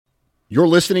You're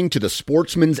listening to the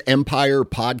Sportsman's Empire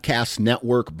Podcast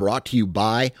Network, brought to you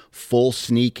by Full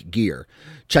Sneak Gear.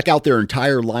 Check out their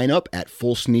entire lineup at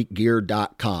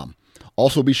fullsneakgear.com.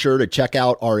 Also be sure to check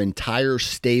out our entire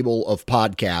stable of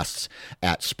podcasts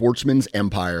at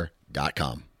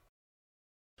sportsmansempire.com.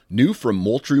 New from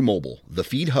Moultrie Mobile, the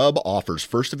Feed Hub offers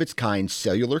first-of-its-kind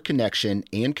cellular connection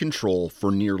and control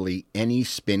for nearly any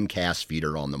spin cast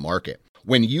feeder on the market.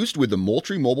 When used with the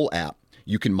Moultrie Mobile app,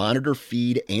 you can monitor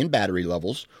feed and battery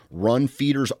levels, run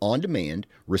feeders on demand,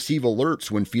 receive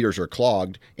alerts when feeders are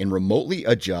clogged, and remotely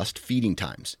adjust feeding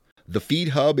times. The Feed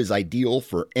Hub is ideal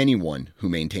for anyone who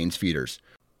maintains feeders.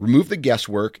 Remove the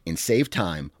guesswork and save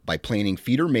time by planning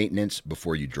feeder maintenance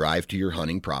before you drive to your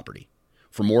hunting property.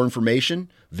 For more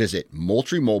information, visit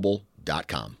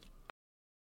MoultrieMobile.com.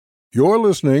 You're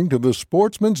listening to the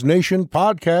Sportsman's Nation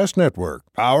Podcast Network,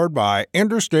 powered by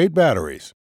Interstate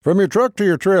Batteries. From your truck to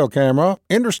your trail camera,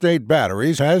 Interstate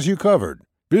Batteries has you covered.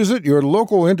 Visit your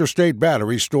local Interstate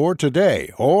Battery store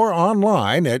today or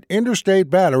online at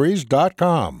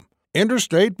interstatebatteries.com.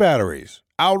 Interstate Batteries,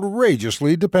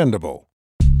 outrageously dependable.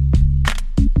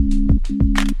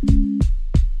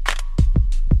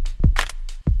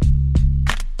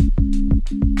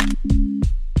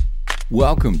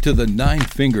 Welcome to the Nine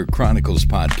Finger Chronicles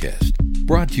podcast,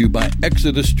 brought to you by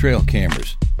Exodus Trail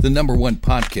Cameras, the #1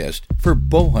 podcast for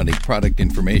bow hunting product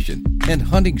information and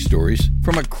hunting stories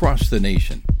from across the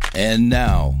nation. And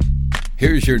now,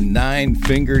 here's your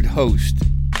nine-fingered host,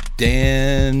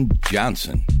 Dan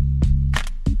Johnson.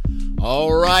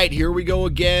 All right, here we go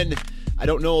again. I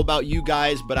don't know about you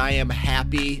guys, but I am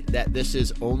happy that this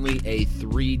is only a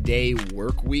 3-day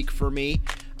work week for me.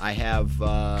 I have,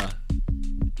 I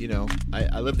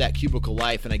live that cubicle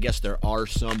life, and I guess there are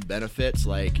some benefits,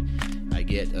 like I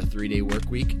get a 3-day work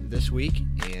week this week,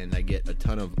 and I get a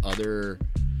ton of other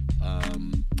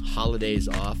holidays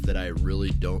off that I really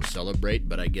don't celebrate,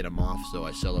 but I get them off, so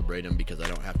I celebrate them because I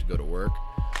don't have to go to work.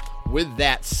 With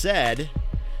that said,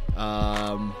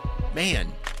 I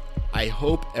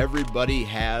hope everybody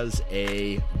has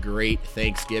a great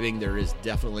Thanksgiving. There is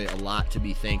definitely a lot to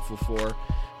be thankful for.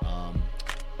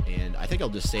 And I think I'll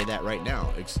just say that right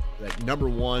now. Number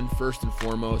one, first and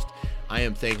foremost, I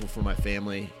am thankful for my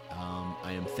family.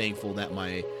 I am thankful that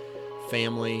my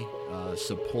family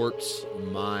supports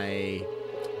my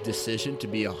decision to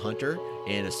be a hunter,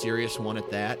 and a serious one at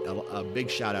that. A big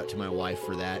shout out to my wife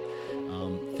for that.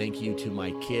 Thank you to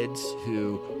my kids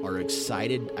who are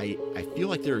excited. I feel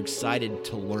like they're excited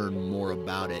to learn more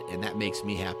about it, and that makes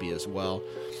me happy as well.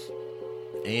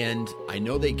 And I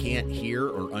know they can't hear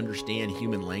or understand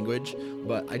human language,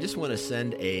 but I just want to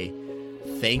send a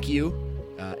thank you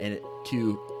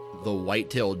to the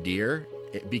white-tailed deer,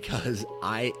 because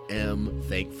I am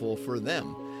thankful for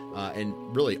them, and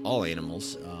really all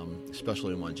animals,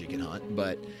 especially ones you can hunt.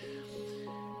 But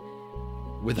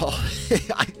with all,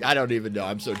 I don't even know.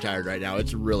 I'm so tired right now.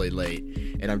 It's really late,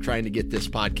 and I'm trying to get this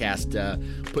podcast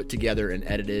put together and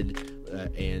edited,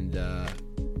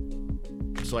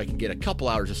 so I can get a couple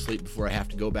hours of sleep before I have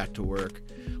to go back to work.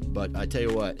 But I tell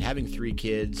you what, having 3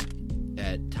 kids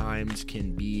at times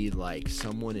can be like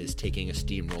someone is taking a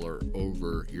steamroller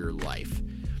over your life.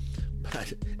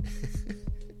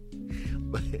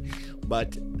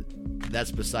 But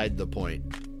that's beside the point.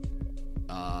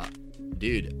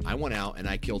 Dude, I went out and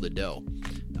I killed a doe.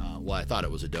 Well, I thought it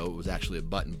was a doe. It was actually a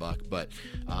button buck. But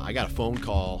I got a phone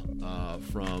call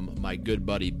from my good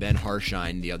buddy Ben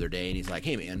Harshine the other day, and he's like,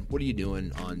 "Hey, man, what are you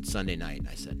doing on Sunday night?" And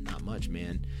I said, "Not much,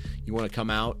 man. You want to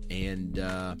come out and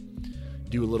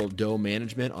do a little doe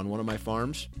management on one of my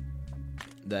farms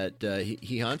that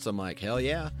he hunts?" I'm like, "Hell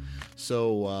yeah."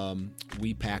 So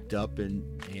we packed up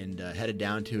and headed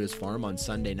down to his farm on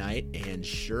Sunday night, and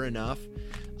sure enough,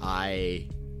 I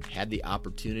had the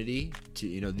opportunity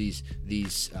to, these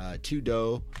 2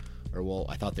 doe, or well,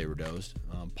 I thought they were does,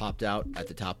 popped out at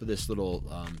the top of this little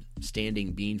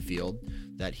standing bean field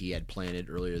that he had planted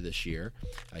earlier this year.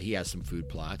 He has some food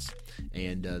plots,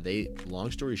 and long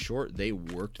story short, they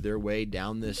worked their way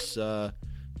down this edge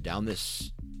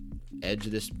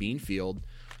of this bean field,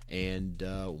 and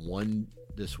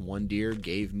this one deer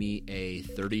gave me a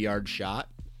 30-yard shot,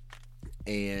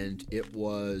 and it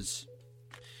was.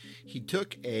 He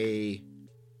took a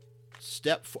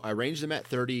step. I ranged him at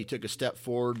 30. He took a step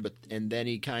forward, and then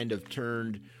he kind of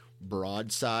turned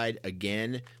broadside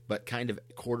again, but kind of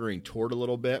quartering toward a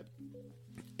little bit.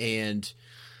 And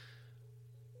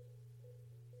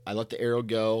I let the arrow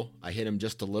go. I hit him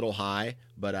just a little high,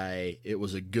 but it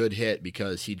was a good hit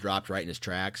because he dropped right in his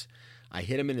tracks. I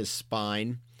hit him in his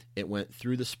spine. It went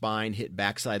through the spine, hit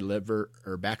backside liver,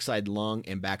 or backside lung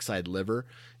and backside liver,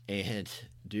 and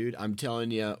Dude, I'm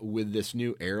telling you, with this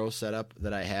new arrow setup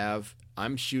that I have,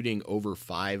 I'm shooting over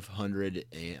 500,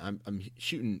 and I'm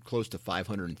shooting close to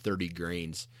 530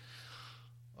 grains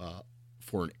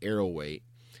for an arrow weight.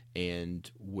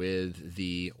 And with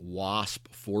the Wasp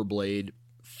 4-blade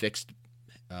fixed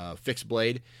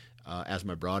blade as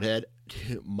my broadhead,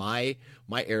 my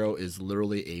arrow is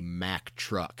literally a Mack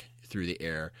truck through the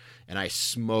air, and I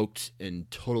smoked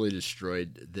and totally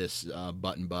destroyed this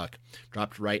button buck.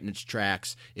 Dropped right in its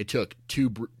tracks. It took two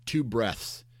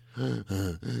breaths.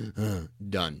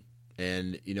 Done.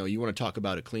 And you want to talk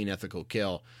about a clean, ethical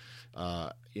kill.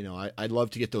 I'd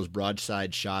love to get those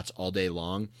broadside shots all day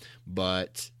long,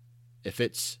 but if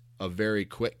it's a very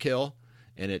quick kill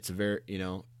and it's very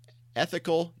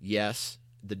ethical, yes.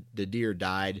 The deer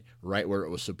died right where it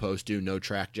was supposed to, no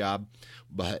track job,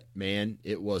 but man,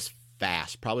 it was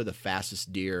fast. Probably the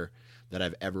fastest deer that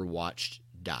I've ever watched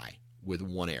die with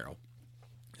one arrow.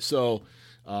 So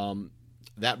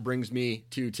that brings me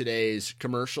to today's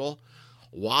commercial.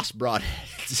 Wasp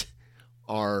broadheads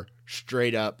are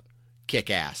straight up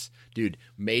kick-ass. Dude,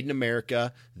 made in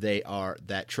America. They are,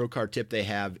 that trocar tip they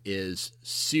have is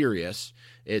serious.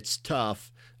 It's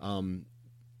tough.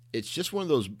 It's just one of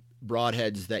those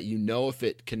broadheads that if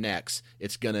it connects,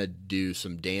 it's going to do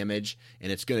some damage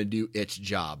and it's going to do its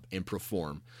job and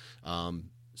perform.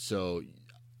 So,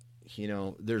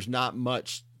 there's not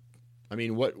much. I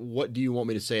mean, what do you want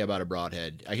me to say about a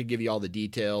broadhead? I could give you all the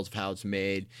details of how it's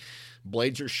made.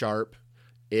 Blades are sharp.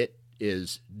 It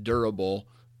is durable.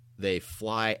 They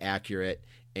fly accurate,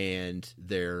 and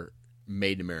they're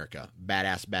made in America.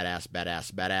 Badass, badass,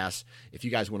 badass, badass. If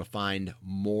you guys want to find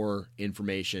more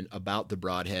information about the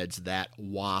broadheads that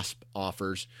Wasp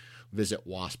offers, visit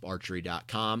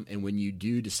wasparchery.com. And when you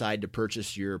do decide to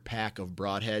purchase your pack of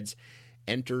broadheads,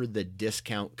 enter the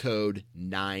discount code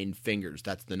 9fingers.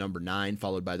 That's the number 9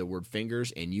 followed by the word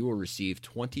fingers, and you will receive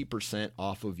 20%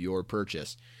 off of your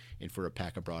purchase. And for a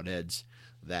pack of broadheads,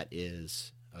 that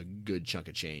is a good chunk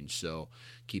of change. So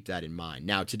keep that in mind.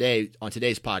 Now, on today's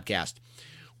podcast,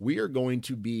 we are going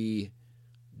to be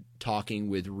talking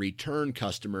with return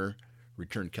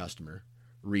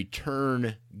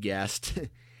guest,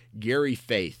 Gary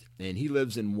Faith, and he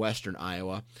lives in Western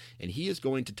Iowa, and he is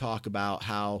going to talk about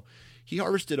how he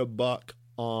harvested a buck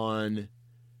on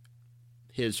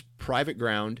his private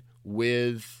ground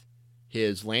with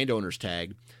his landowner's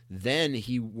tag. Then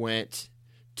he went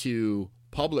to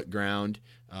public ground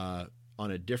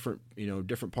on a different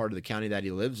part of the county that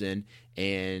he lives in,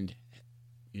 and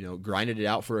grinded it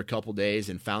out for a couple days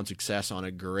and found success on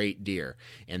a great deer.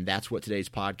 And that's what today's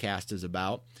podcast is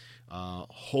about.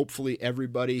 Hopefully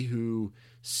everybody who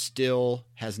still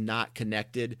has not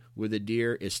connected with a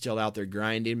deer is still out there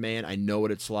grinding, man. I know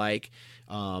what it's like.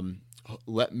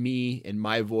 Let me and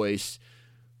my voice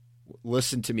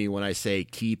listen to me when I say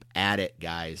keep at it,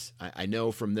 guys. I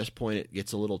know from this point it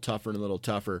gets a little tougher and a little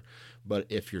tougher, but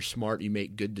if you're smart, you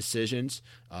make good decisions.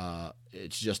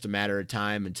 It's just a matter of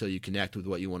time until you connect with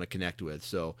what you want to connect with.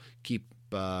 So keep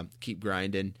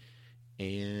grinding.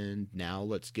 And now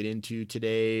let's get into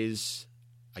today's,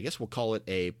 I guess we'll call it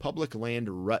a public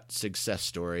land rut success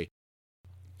story.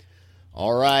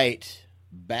 All right,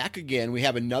 back again. We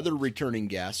have another returning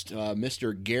guest,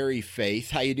 Mr. Gary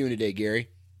Faith. How you doing today, Gary?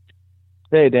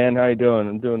 Hey, Dan, how you doing?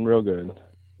 I'm doing real good.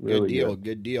 Really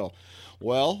good deal.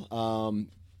 Well,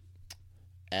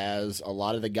 as a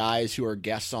lot of the guys who are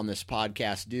guests on this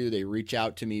podcast do, they reach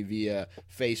out to me via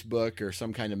Facebook or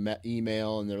some kind of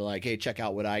email, and they're like, hey, check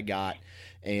out what I got.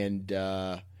 And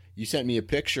you sent me a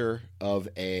picture of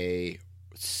a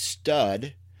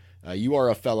stud. You are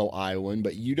a fellow Iowan,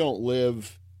 but you don't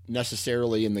live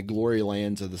necessarily in the glory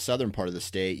lands of the southern part of the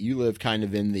state. You live kind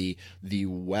of in the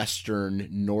western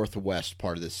northwest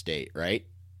part of the state, right?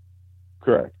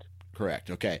 Correct.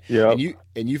 Okay. Yeah.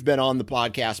 And you've been on the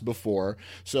podcast before.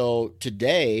 So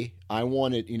today I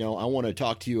want to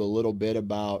talk to you a little bit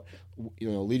about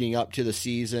leading up to the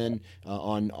season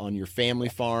on your family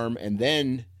farm, and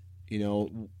then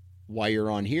why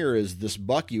you're on here is this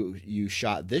buck you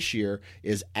shot this year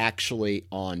is actually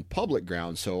on public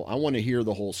ground. So I want to hear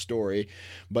the whole story,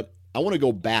 but I want to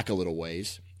go back a little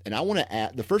ways, and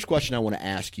the first question I want to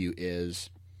ask you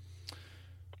is,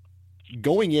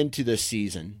 going into this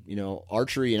season,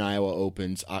 archery in Iowa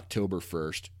opens October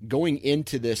 1st. Going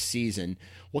into this season,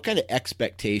 what kind of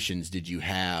expectations did you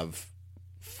have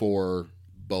for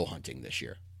bow hunting this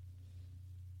year?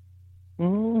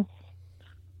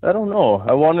 I don't know.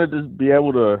 I wanted to be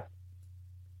able to,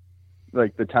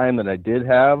 like, the time that I did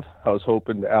have, I was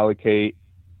hoping to allocate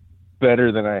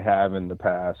better than I have in the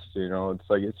past. It's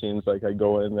like, it seems like I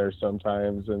go in there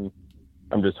sometimes and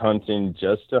I'm just hunting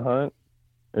just to hunt.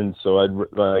 And so I'd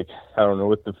like, I don't know,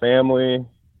 with the family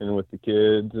and with the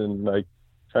kids and like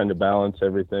trying to balance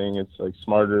everything. It's like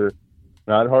smarter,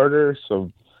 not harder.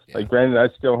 So like, granted, I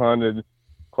still hunted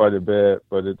quite a bit,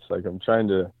 but it's like, I'm trying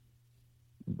to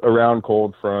around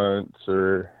cold fronts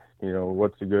or, you know,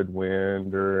 what's a good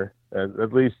wind, or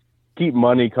at least keep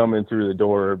money coming through the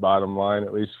door, bottom line,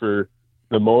 at least for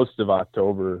the most of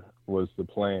October was the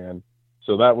plan.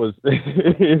 So that was,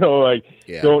 you know, like,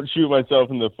 don't shoot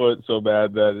myself in the foot so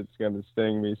bad that it's going to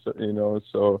sting me. So, you know,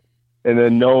 so, and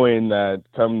then knowing that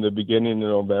come the beginning of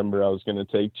November, I was going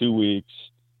to take 2 weeks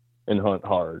and hunt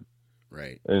hard.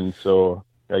 Right. And so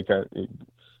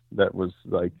that was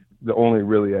like the only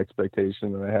really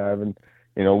expectation that I have. And,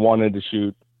 you know, wanted to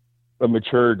shoot a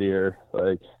mature deer,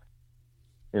 like,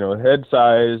 you know, head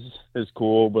size is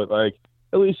cool, but like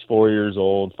at least 4 years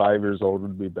old, 5 years old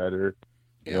would be better.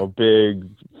 You know, big,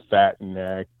 fat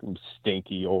neck,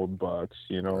 stinky old bucks,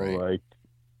 you know, like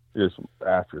just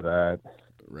after that.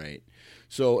 Right.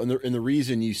 So, and the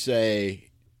reason you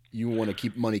say you want to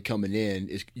keep money coming in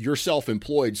is you're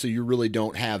self-employed, so you really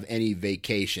don't have any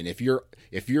vacation. If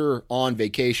you're on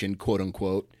vacation, quote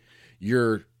unquote,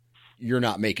 you're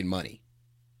not making money.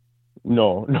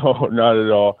 No, not at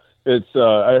all. It's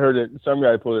I heard it. Some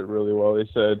guy put it really well. He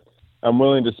said, "I'm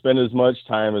willing to spend as much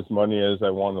time as money as I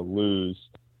want to lose."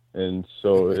 And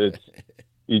so it's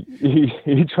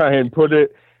you try and put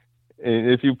it. And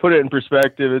if you put it in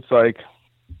perspective, it's like,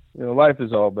 you know, life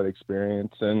is all about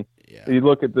experience. And you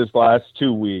look at this last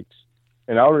 2 weeks,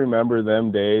 and I'll remember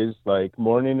them days like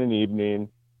morning and evening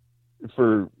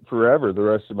for forever, the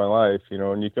rest of my life. You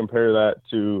know, and you compare that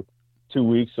to 2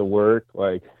 weeks of work,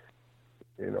 like,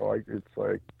 you know, like it's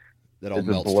like that all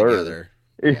melts together.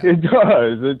 It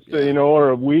does. It's, you know, or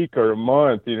a week or a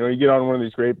month, you know, you get on one of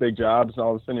these great big jobs and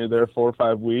all of a sudden you're there 4 or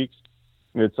 5 weeks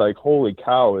and it's like, holy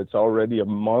cow, it's already a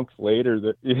month later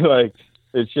that you're like,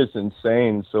 it's just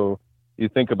insane. So you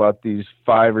think about these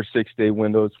 5 or 6 day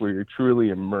windows where you truly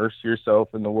immerse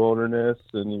yourself in the wilderness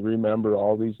and you remember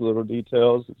all these little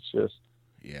details. It's just,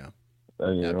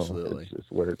 absolutely. It's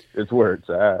just where it's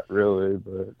at really.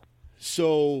 But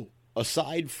so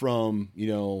aside from, you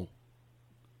know,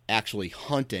 actually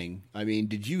hunting, I mean,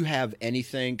 did you have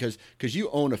anything, because you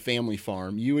own a family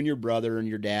farm, you and your brother and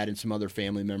your dad and some other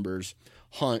family members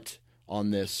hunt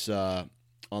on this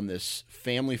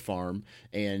family farm,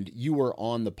 and you were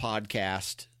on the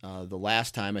podcast the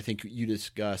last time. I think you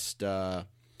discussed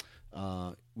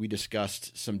we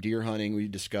discussed some deer hunting, we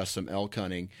discussed some elk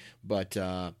hunting, but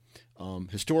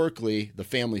historically the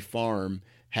family farm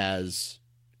has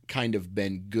kind of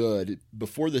been good.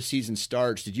 Before the season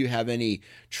starts, did you have any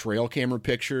trail camera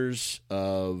pictures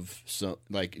of some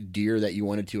like deer that you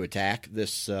wanted to attack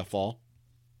this fall?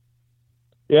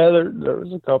 Yeah, there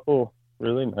was a couple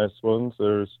really nice ones.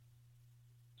 There's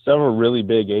several really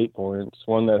big 8 points,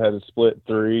 one that had a split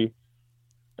 3.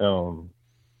 You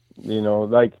know,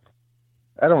 like,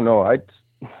 I don't know, I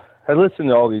listen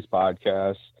to all these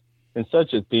podcasts and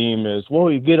such a theme is, well,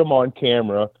 you get them on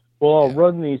camera. Well, I'll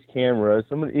run these cameras,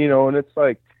 you know, and it's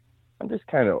like, I'm just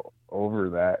kind of over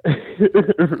that.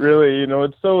 Really, you know,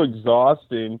 it's so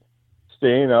exhausting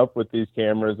staying up with these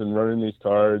cameras and running these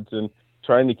cards and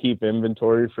trying to keep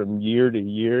inventory from year to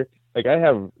year. Like, I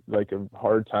have like a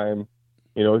hard time,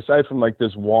 you know, aside from like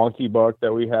this wonky buck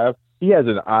that we have, he has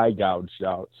an eye gouged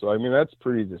out. So, I mean, that's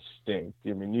pretty distinct.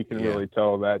 I mean, you can really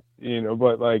tell that, you know,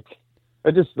 but like,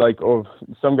 I just like,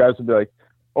 some guys would be like,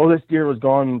 oh, this deer was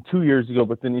gone 2 years ago,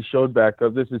 but then he showed back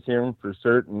up. This is him for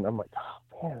certain. I'm like,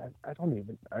 oh man, I don't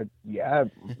even,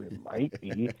 it might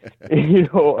be, you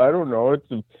know, I don't know. It's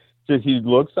just, he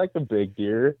looks like a big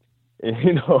deer,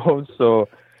 you know, so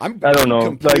I don't know.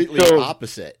 Completely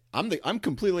opposite. I'm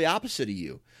completely opposite of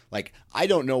you. Like, I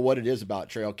don't know what it is about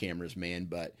trail cameras, man,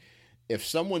 but if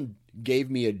someone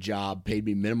gave me a job, paid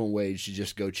me minimum wage to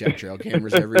just go check trail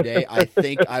cameras every day, I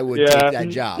think I would take that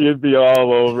job. You'd be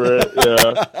all over it.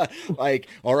 Yeah. Like,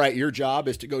 all right, your job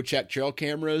is to go check trail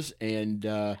cameras, and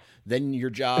then your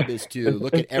job is to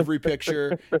look at every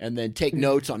picture and then take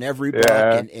notes on every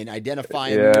buck and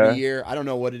identify them year to year. I don't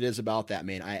know what it is about that,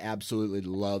 man. I absolutely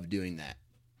love doing that.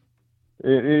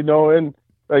 You know, and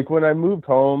like when I moved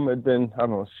home, it'd been, I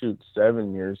don't know,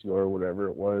 7 years ago or whatever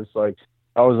it was, like,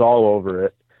 I was all over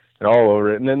it.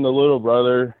 And then the little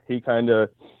brother, he kind of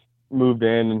moved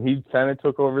in and he kind of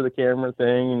took over the camera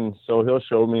thing. And so he'll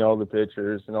show me all the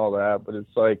pictures and all that. But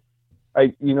it's like,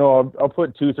 I'll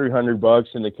put $200-300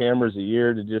 in the cameras a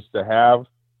year to have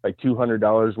like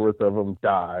 $200 worth of them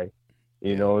die,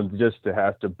 you know, just to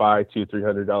have to buy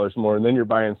 $200-300 more. And then you're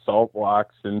buying salt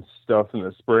blocks and stuff in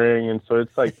the spring. And so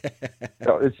it's like,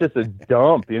 it's just a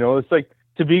dump, you know, it's like,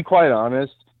 to be quite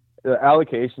honest, the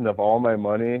allocation of all my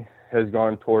money has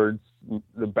gone towards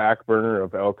the back burner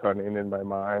of elk hunting in my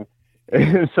mind.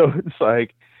 And so it's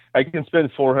like I can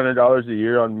spend $400 a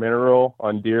year on mineral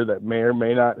on deer that may or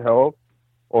may not help,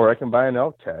 or I can buy an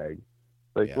elk tag.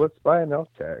 Like, let's buy an elk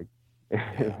tag,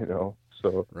 you know?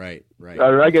 So right.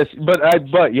 I guess,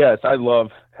 but yes, I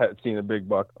love seeing a big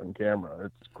buck on camera.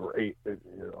 It's great,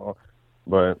 you know.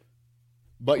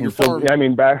 But your farm, I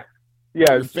mean,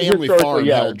 your family farm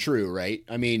held true, right?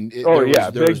 I mean, big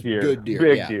deer, good deer,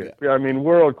 big deer. Yeah. I mean,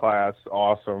 world class,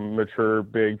 awesome, mature,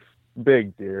 big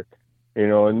deer, you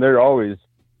know. And they're always,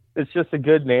 it's just a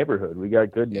good neighborhood. We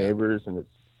got good neighbors, and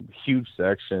it's huge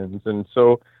sections, and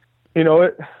so, you know,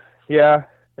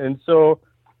 and so,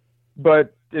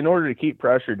 but in order to keep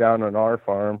pressure down on our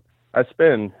farm, I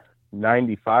spend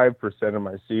 95% of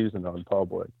my season on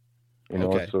public. You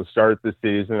know, so start the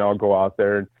season, I'll go out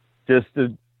there and just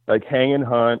to like hang and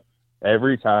hunt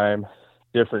every time,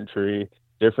 different tree,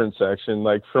 different section.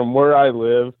 Like from where I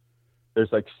live,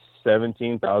 there's like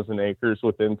 17,000 acres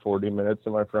within 40 minutes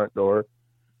of my front door.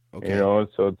 You know,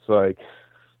 so it's like,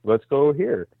 let's go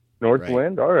here.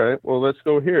 Northwind, all right, well, let's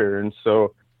go here. And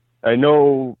so I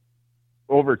know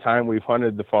over time we've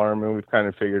hunted the farm and we've kind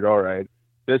of figured, all right,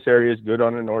 this area is good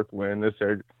on a north wind, this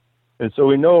area. And so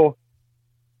we know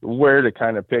where to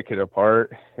kind of pick it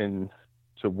apart and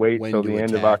to wait till the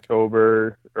end of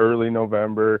October, early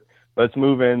November. Let's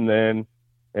move in then.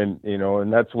 And, you know,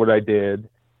 and that's what I did.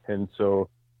 And so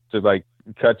to like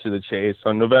cut to the chase,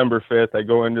 on November 5th, I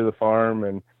go into the farm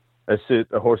and I sit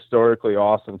a historically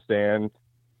awesome stand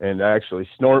and actually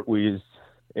snort wheeze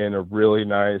in a really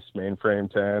nice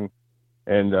mainframe 10.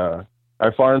 And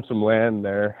I farmed some land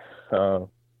there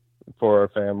for our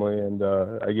family, and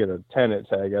I get a tenant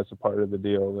tag as a part of the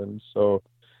deal. And so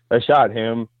I shot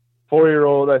him,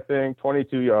 4-year-old, I think,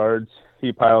 22 yards.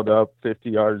 He piled up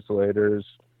 50 yards later.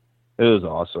 It was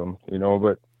awesome, you know.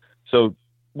 But so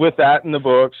with that in the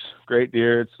books, great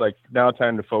deer, it's like now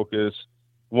time to focus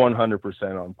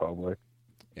 100% on public.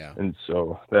 Yeah. And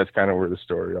so that's kind of where the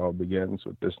story all begins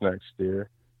with this next deer.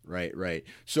 Right.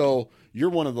 So you're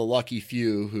one of the lucky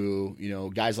few who, you know,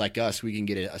 guys like us, we can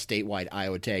get a statewide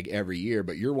Iowa tag every year,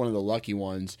 but you're one of the lucky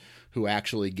ones who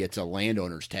actually gets a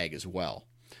landowner's tag as well.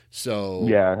 So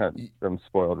yeah, I'm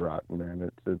spoiled rotten,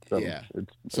 man.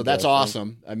 So that's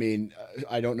awesome. I mean,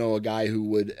 I don't know a guy who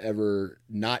would ever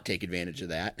not take advantage of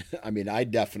that. I mean, I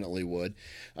definitely would.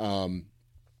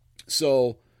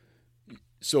 So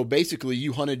basically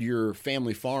you hunted your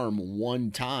family farm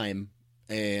one time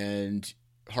and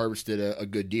harvested a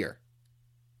good deer.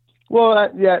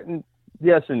 Well,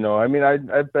 yes and no. I mean, I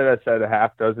bet I sat a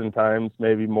half dozen times,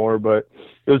 maybe more, but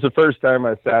it was the first time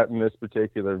I sat in this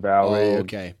particular valley. Oh,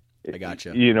 okay. I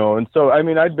gotcha. You know, and so, I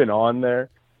mean, I'd been on there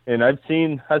and I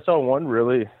saw one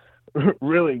really,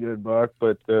 really good buck,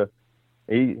 but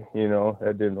he, you know,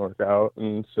 that didn't work out.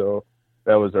 And so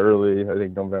that was early, I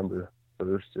think November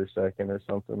 1st or 2nd or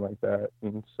something like that.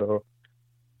 And so,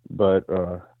 but,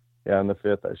 yeah, on the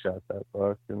 5th, I shot that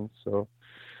buck. And so,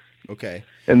 okay.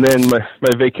 And then my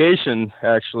vacation,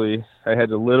 actually, I had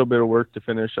a little bit of work to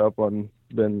finish up on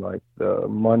then like the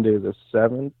Monday, the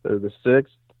 7th or the 6th.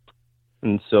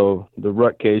 And so the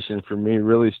rutcation for me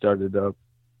really started up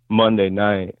Monday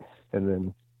night and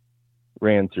then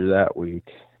ran through that week.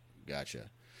 Gotcha.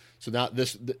 So now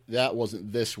that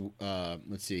wasn't this,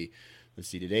 let's see,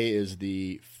 today is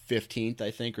the 15th, I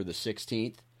think, or the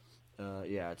 16th.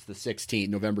 Yeah, it's the 16th,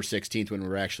 November 16th when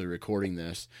we're actually recording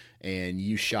this. And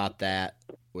you shot that,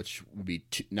 which would be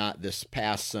not this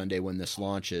past Sunday when this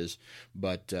launches,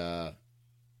 but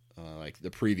like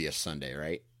the previous Sunday,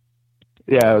 right?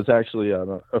 Yeah, it was actually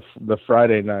on the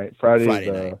Friday night. Friday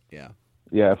night, yeah.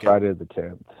 Yeah, okay. Friday the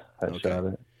 10th. I shot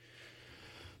it.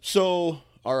 So,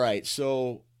 all right.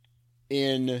 So,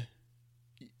 you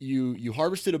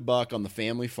harvested a buck on the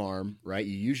family farm, right?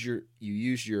 You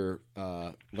use your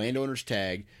landowner's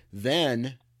tag.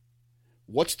 Then,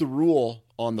 what's the rule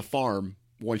on the farm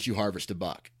once you harvest a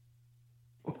buck?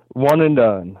 One and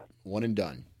done. One and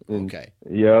done. Okay.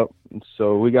 Yep.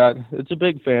 So it's a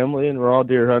big family and we're all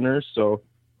deer hunters. So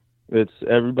it's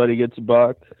everybody gets a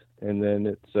buck and then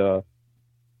it's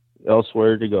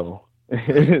elsewhere to go.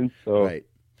 And so right.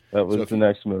 That was the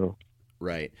next move.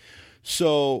 Right.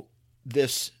 So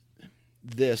this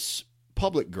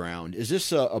public ground, is this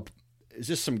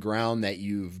some ground that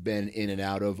you've been in and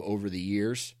out of over the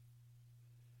years?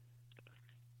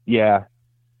 Yeah.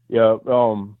 Yeah.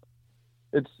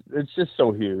 It's just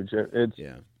so huge.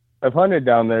 I've hunted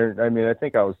down there. I mean, I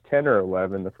think I was 10 or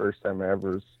 11 the first time I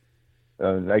ever was.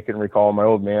 I can recall my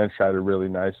old man shot a really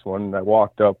nice one, and I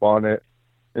walked up on it,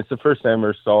 It's the first time I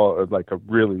ever saw like a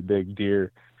really big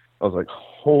deer. I was like,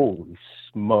 holy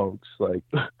smokes, like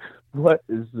what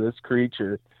is this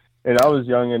creature? And I was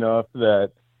young enough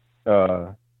that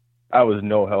I was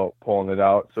no help pulling it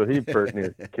out, so he pretty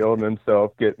near killed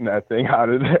himself getting that thing out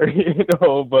of there, you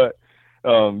know. But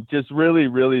just really,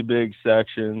 really big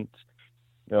sections.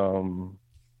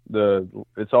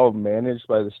 It's all managed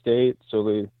by the state, so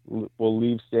they will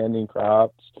leave standing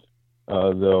crops.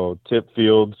 They'll tip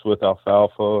fields with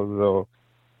alfalfa.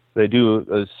 They do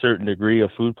a certain degree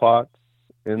of food plots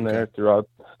in there throughout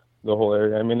the whole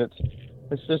area. I mean,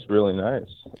 it's just really nice.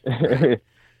 It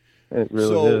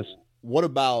really is. What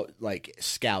about like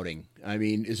scouting? I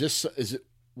mean,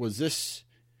 was this,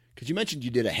 because you mentioned you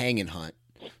did a hanging hunt.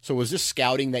 So was this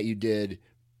scouting that you did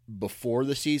before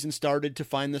the season started to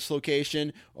find this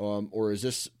location? Or is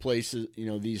this places, you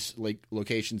know, these like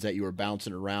locations that you were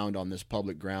bouncing around on this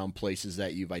public ground, places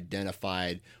that you've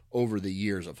identified over the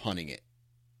years of hunting it?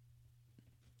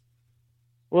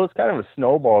 Well, it's kind of a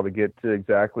snowball to get to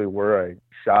exactly where I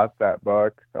shot that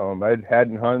buck. I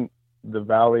hadn't hunted the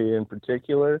valley in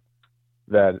particular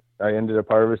that I ended up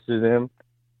harvesting him,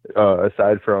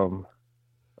 aside from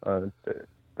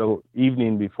the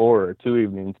evening before, or 2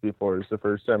 evenings before. It's the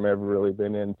first time I've ever really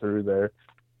been in through there.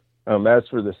 As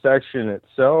for the section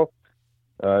itself,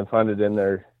 I've hunted in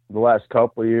there the last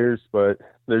couple of years, but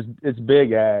it's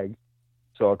big ag.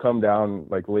 So I'll come down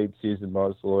like late season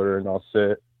muzzleloader and I'll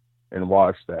sit and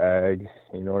watch the ag,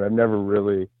 you know, and I've never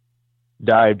really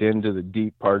dived into the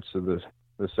deep parts of the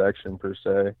section per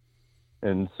se.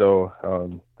 And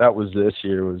so that was this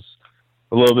year, was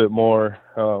a little bit more.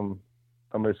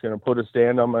 I'm just going to put a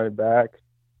stand on my back,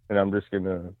 and I'm just going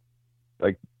to,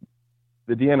 like,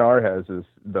 the DNR has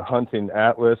the hunting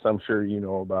atlas. I'm sure you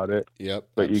know about it. Yep.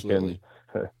 But absolutely.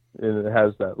 it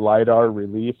has that LiDAR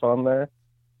relief on there.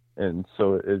 And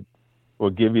so it will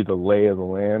give you the lay of the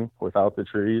land without the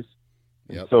trees.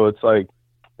 Yep. So it's like,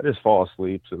 I just fall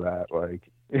asleep to that. Like,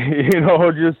 you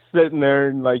know, just sitting there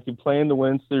and like you playing the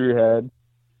winds through your head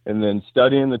and then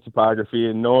studying the topography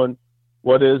and knowing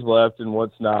what is left and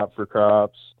what's not for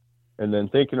crops. And then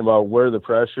thinking about where the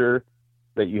pressure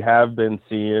that you have been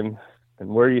seeing and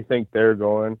where you think they're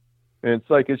going. And it's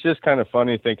like, it's just kind of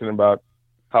funny thinking about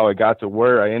how I got to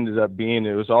where I ended up being.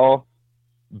 It was all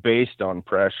based on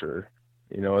pressure.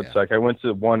 You know, it's like I went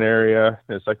to one area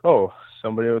and it's like, oh,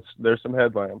 there's some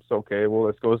headlamps. Okay, well,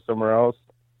 let's go somewhere else.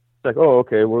 It's like, oh,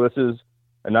 okay, well, this is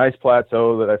a nice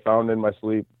plateau that I found in my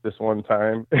sleep this one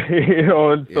time, you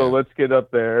know, and so let's get up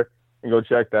there and go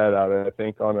check that out. And I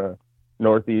think on a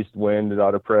northeast wind, it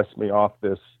ought to press me off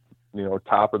this, you know,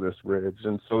 top of this ridge.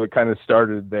 And so it kind of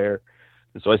started there.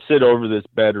 And so I sit over this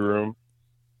bedroom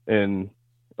and,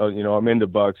 you know, I'm into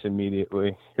bucks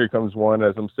immediately. Here comes one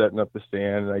as I'm setting up the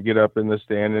stand, and I get up in the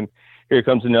stand, and here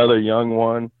comes another young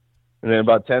one. And then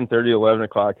about 10:30, 11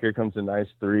 o'clock, here comes a nice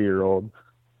 3-year-old.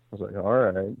 I was like, all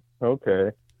right,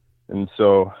 okay. And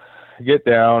so I get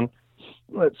down.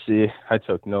 Let's see. I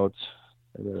took notes.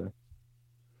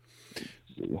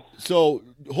 So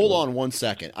hold on one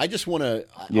second. I just want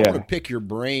to pick your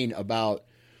brain about,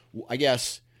 I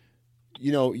guess,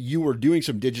 you know, you were doing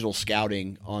some digital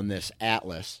scouting on this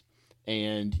atlas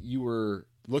and you were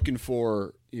looking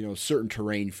for, you know, certain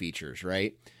terrain features,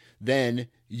 right? Then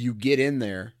you get in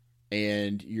there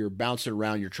and you're bouncing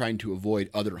around, you're trying to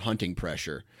avoid other hunting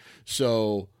pressure.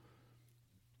 So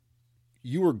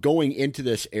you were going into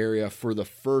this area for the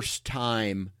first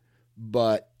time,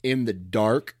 but in the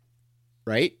dark,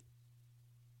 right?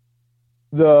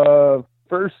 The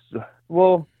first,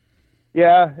 well,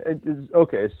 yeah, it is,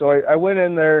 okay. So I went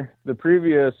in there the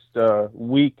previous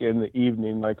week in the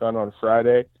evening, like on a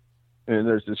Friday, and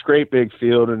there's this great big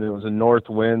field, and it was a north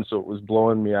wind, so it was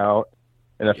blowing me out,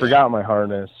 and I forgot my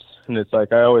harness. And it's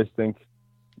like, I always think,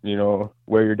 you know,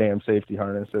 wear your damn safety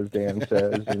harness, as Dan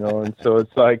says, you know. And so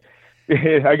it's like,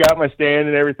 I got my stand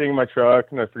and everything in my truck,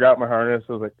 and I forgot my harness.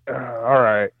 I was like, all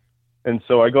right. And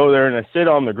so I go there and I sit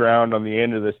on the ground on the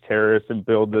end of this terrace and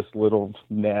build this little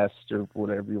nest or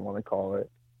whatever you want to call it,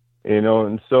 you know.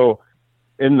 And so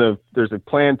there's a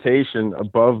plantation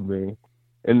above me,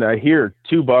 and I hear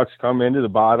 2 bucks come into the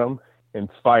bottom and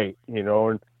fight, you know.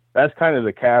 And that's kind of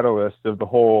the catalyst of the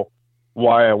whole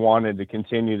why I wanted to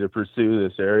continue to pursue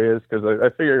this area, is because I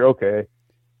figured, okay,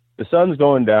 the sun's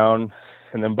going down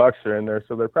and then bucks are in there,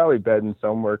 so they're probably bedding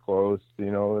somewhere close,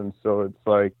 you know. And so it's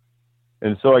like,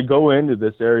 and so I go into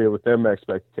this area with them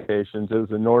expectations. It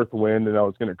was a north wind, and I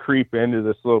was going to creep into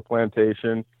this little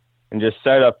plantation and just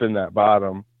set up in that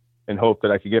bottom and hope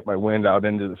that I could get my wind out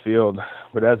into the field.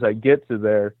 But as I get to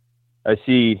there, I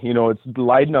see, you know, it's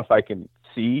light enough I can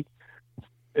see.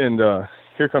 And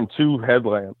here come 2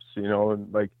 headlamps, you know,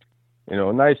 and like, you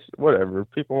know, nice, whatever.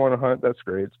 People want to hunt, that's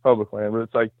great. It's public land, but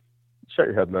it's like, shut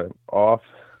your headlamp off.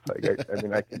 Like, I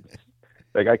mean,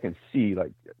 I can see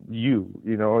like you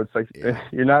know, it's like,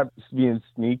 you're not being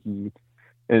sneaky.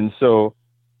 And so,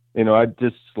 you know, I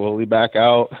just slowly back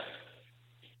out,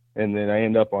 and then I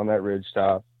end up on that ridge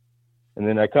top, and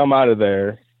then I come out of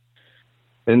there.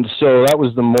 And so that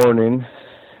was the morning.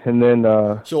 And then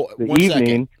so the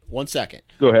evening. One second.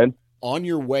 Go ahead. On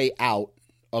your way out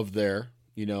of there,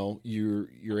 you know,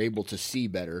 you're able to see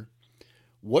better.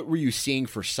 What were you seeing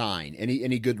for sign?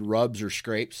 Any good rubs or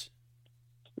scrapes?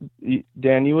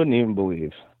 Dan, you wouldn't even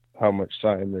believe how much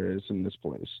sign there is in this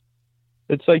place.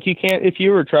 It's like you can't, if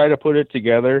you were trying to put it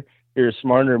together, you're a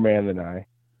smarter man than I,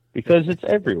 because it's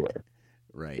everywhere.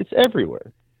 Right. It's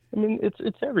everywhere. I mean,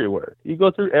 it's everywhere. You go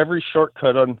through every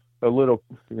shortcut on a little,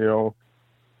 you know,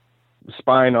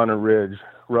 spine on a ridge,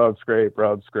 rub, scrape,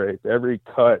 every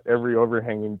cut, every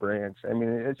overhanging branch. I mean,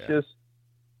 it's just,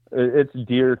 it's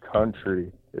deer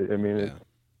country. I mean,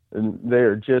 and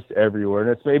they're just everywhere. And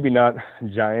it's maybe not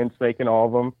giants making all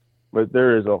of them, but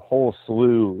there is a whole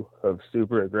slew of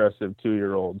super aggressive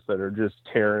 2-year-olds that are just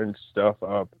tearing stuff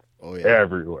up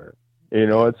everywhere. You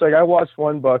know, it's like I watched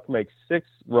one buck make 6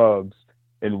 rubs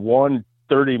in one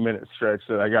 30-minute stretch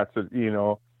that I got to, you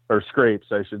know, or scrapes,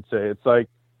 I should say. It's like,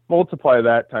 multiply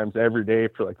that times every day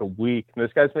for like a week, and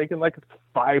this guy's making like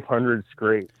 500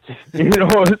 scrapes. You know,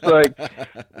 it's like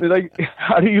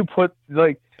how do you put,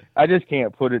 like, I just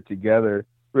can't put it together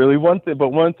really. One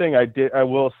thing I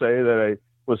will say that I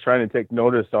was trying to take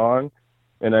notice on,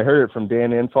 and I heard it from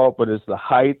Dan Infalt, but is the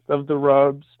height of the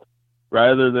rubs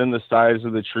rather than the size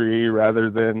of the tree, rather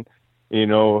than, you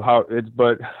know,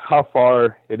 but how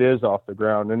far it is off the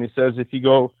ground. And he says if you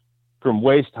go from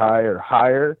waist high or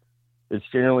higher, it's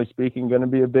generally speaking going to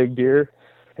be a big deer.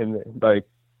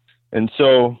 And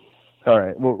so, all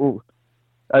right, well,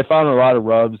 I found a lot of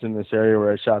rubs in this area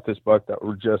where I shot this buck that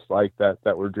were just like that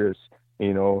were just,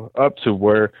 you know, up to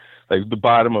where, like, the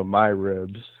bottom of my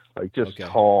ribs, like, just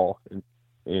tall and,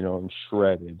 you know, and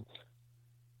shredded.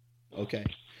 Okay.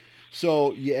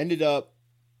 So you ended up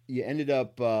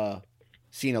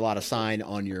seeing a lot of sign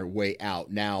on your way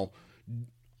out. Now,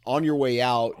 on your way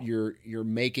out, you're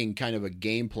making kind of a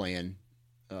game plan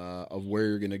of where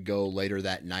you're going to go later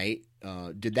that night.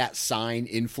 Did that sign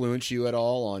influence you at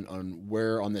all on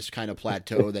where on this kind of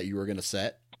plateau that you were going to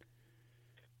set?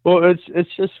 Well,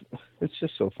 it's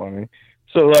just so funny.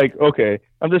 So, like, okay,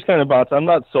 I'm just kind of I'm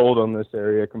not sold on this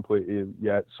area completely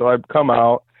yet. So I come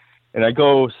out and I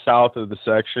go south of the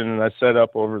section and I set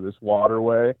up over this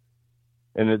waterway,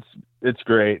 and it's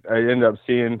great. I end up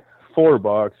seeing 4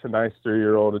 bucks, a nice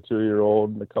 3-year-old, a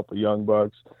 2-year-old, and a couple young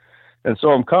bucks. And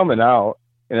so I'm coming out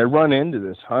and I run into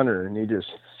this hunter, and he just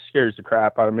scares the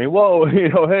crap out of me. Whoa, you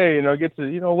know, hey, you know, get to,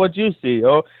 you know, what'd you see?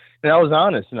 Oh, and I was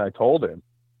honest, and I told him,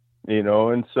 you know,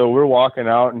 and so we're walking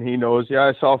out, and he knows, yeah,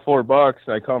 I saw 4 bucks,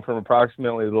 and I come from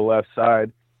approximately the left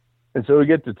side. And so we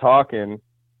get to talking,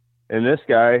 and this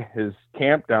guy is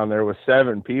camped down there with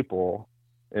 7 people.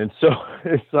 And so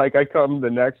it's like I come the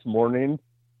next morning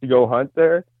to go hunt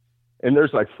there, and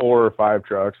there's like 4 or 5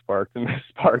 trucks parked in this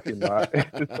parking lot.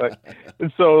 It's like,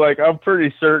 and so, like, I'm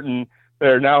pretty certain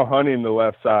they're now hunting the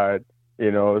left side,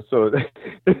 you know, so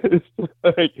it's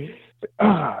like,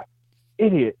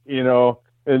 idiot, you know.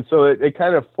 And so it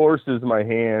kind of forces my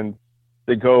hand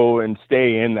to go and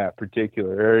stay in that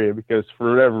particular area, because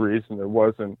for whatever reason, there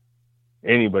wasn't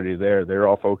anybody there. They're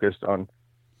all focused on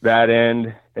that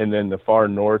end and then the far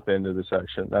north end of the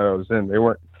section that I was in. There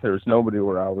was nobody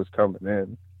where I was coming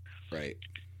in. Right.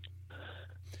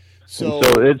 So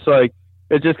it's like,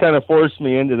 it just kind of forced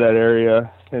me into that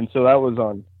area. And so that was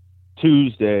on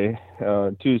Tuesday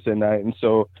night. And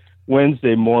so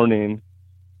Wednesday morning,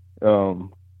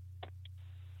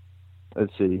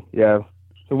 let's see. Yeah.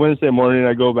 So Wednesday morning,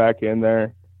 I go back in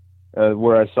there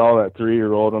where I saw that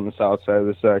 3-year-old on the south side of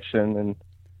the section. And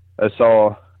I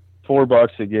saw 4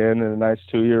 bucks again and a nice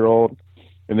 2-year-old.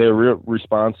 And they were real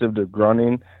responsive to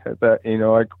grunting at that. You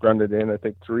know, I grunted in, I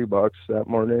think, 3 bucks that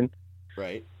morning.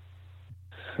 Right.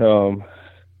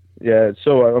 Yeah,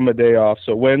 so I'm a day off.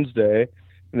 So Wednesday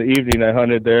in the evening, I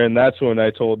hunted there, and that's when I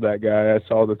told that guy I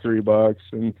saw the 3 bucks,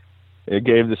 and it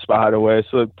gave the spot away.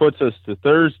 So it puts us to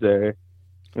Thursday.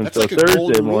 And that's so like a Thursday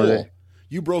golden morning, rule.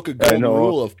 You broke a golden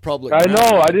rule of public. I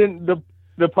know. I didn't.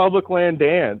 The public land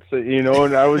dance, you know,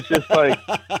 and I was just like,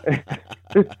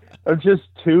 I'm just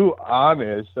too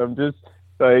honest. I'm just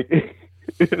like,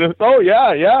 oh yeah,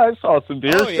 I saw some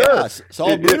deer. Oh yeah,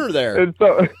 saw a dinner there. And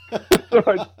so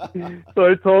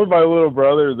I told my little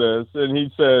brother this, and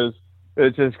he says,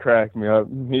 it just cracked me up.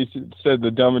 He said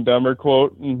the Dumb and Dumber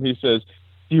quote, and he says,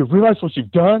 "Do you realize what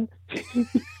you've done?"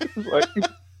 Like,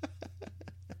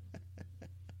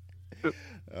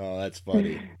 oh, that's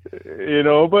funny.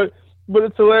 But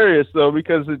it's hilarious though,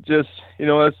 because it just,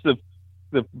 that's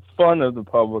the fun of the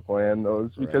public land though,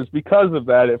 is because of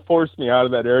that, it forced me out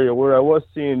of that area where I was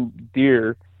seeing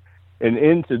deer and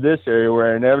into this area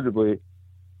where I inevitably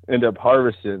end up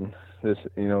harvesting this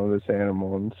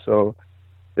animal. And so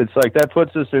it's like that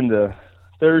puts us into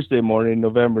Thursday morning,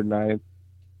 November 9th.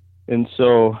 And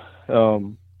so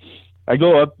I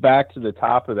go up back to the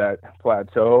top of that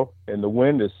plateau, and the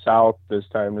wind is south this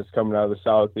time. It's coming out of the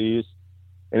southeast,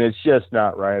 and it's just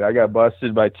not right. I got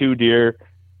busted by 2 deer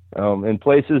in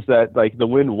places that, like, the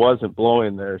wind wasn't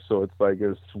blowing there, so it's like it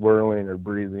was swirling or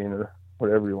breathing or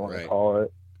whatever you want to call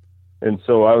it. And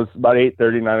so I was about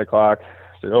 8:30, 9 o'clock.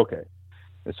 I said, okay.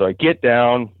 And so I get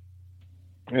down,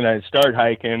 and I start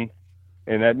hiking,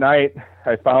 and at night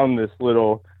I found this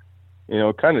little,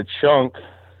 kind of chunk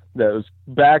that was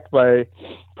backed by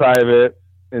private.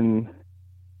 And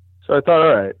so I thought,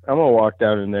 all right, I'm going to walk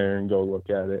down in there and go look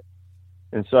at it.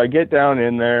 And so I get down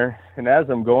in there, and as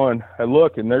I'm going, I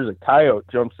look, and there's a coyote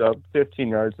jumps up 15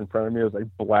 yards in front of me. It was like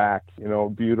black,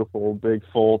 beautiful, big,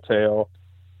 full tail.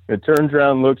 It turns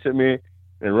around, looks at me, and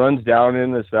it runs down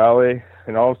in this valley,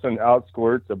 and all of a sudden out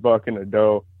squirts a buck and a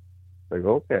doe. Like,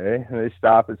 okay. And they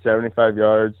stop at 75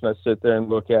 yards, and I sit there and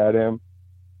look at him.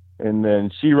 And then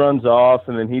she runs off,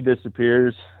 and then he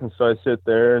disappears. And so I sit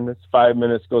there, and it's 5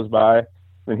 minutes goes by,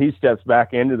 and he steps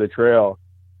back into the trail.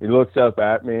 He looks up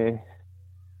at me,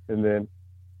 and then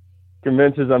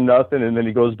convinces I'm nothing, and then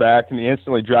he goes back, and he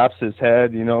instantly drops his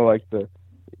head, like the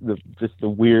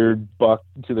weird buck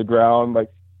to the ground,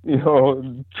 like,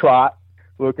 trot,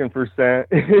 looking for scent.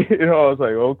 I was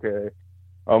like, okay,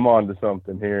 I'm on to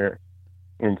something here.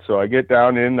 And so I get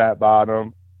down in that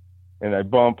bottom, and I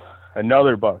bump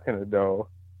another buck and a doe.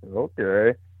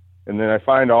 Okay. And then I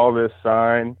find all this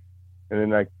sign, and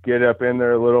then I get up in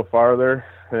there a little farther,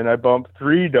 and I bump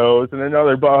 3 does and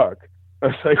another buck. I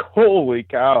was like, holy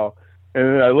cow. And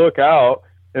then I look out,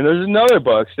 and there's another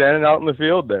buck standing out in the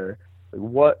field there. Like,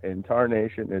 what in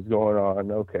tarnation is going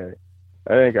on? Okay.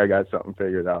 I think I got something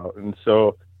figured out. And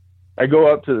so I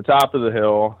go up to the top of the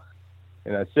hill,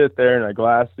 and I sit there, and I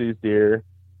glass these deer.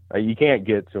 You can't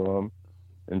get to them.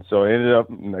 And so I ended up,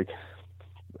 like,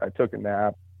 I took a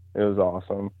nap. It was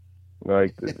awesome.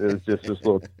 Like, it was just this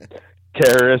little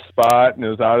terrace spot, and it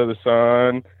was out of the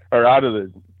sun, or out of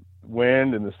the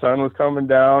wind, and the sun was coming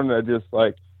down. And I just,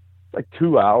 like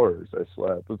 2 hours I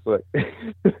slept. It's like,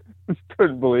 I just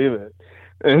couldn't believe it.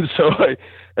 And so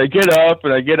I get up,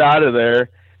 and I get out of there,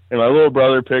 and my little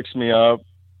brother picks me up,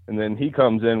 and then he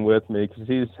comes in with me because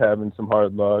he's having some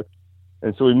hard luck.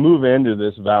 And so we move into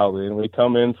this valley, and we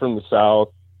come in from the south,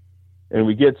 and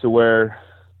we get to where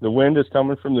the wind is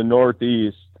coming from the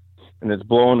northeast, and it's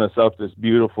blowing us up this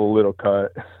beautiful little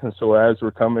cut. And so as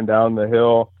we're coming down the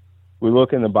hill, we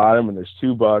look in the bottom, and there's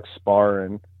 2 bucks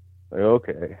sparring. Like,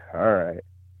 okay, all right.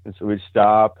 And so we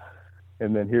stop,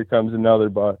 and then here comes another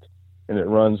buck, and it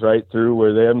runs right through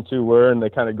where them 2 were, and they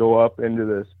kind of go up into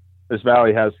this. This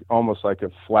valley has almost like a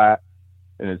flat,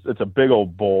 and it's a big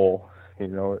old bowl.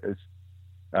 It's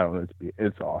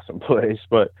an awesome place.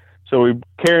 But so we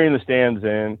carrying the stands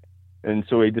in, and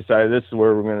so we decided this is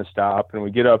where we're going to stop, and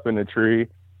we get up in the tree,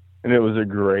 and it was a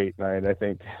great night. I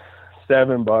think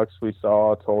 7 bucks we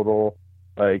saw total.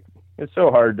 Like, it's so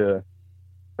hard to,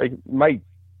 like, my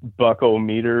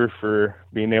buckometer for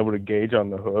being able to gauge on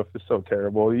the hoof is so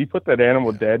terrible. You put that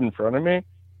animal dead in front of me,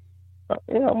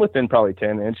 I'm within probably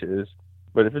 10 inches,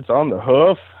 but if it's on the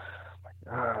hoof,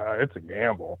 it's a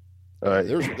gamble.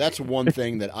 That's one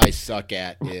thing that I suck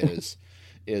at is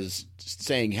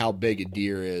saying how big a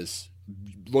deer is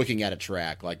looking at a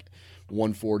track, like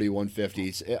 140,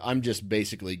 150. I'm just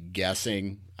basically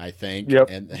guessing, I think, yep.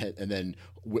 and then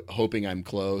hoping I'm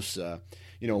close.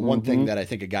 One thing that I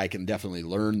think a guy can definitely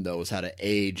learn, though, is how to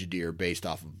age deer based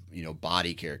off of,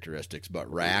 body characteristics.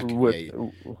 But rack,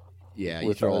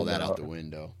 you throw all that out the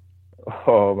window.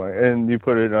 Oh, my. And you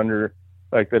put it under,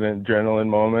 like, that adrenaline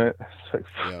moment. Like,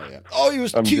 yeah. Oh, he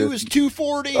was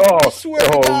 240. Oh, I swear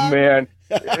to God. Man.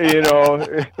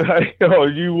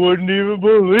 You wouldn't even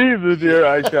believe the deer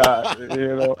I shot,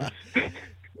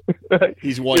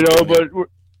 He's one.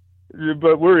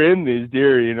 But we're in these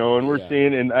deer, and we're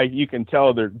seeing, and you can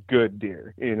tell they're good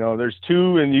deer. There's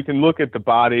 2, and you can look at the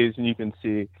bodies, and you can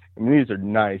see, these are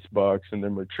nice bucks, and they're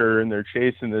mature, and they're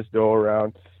chasing this doe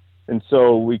around. And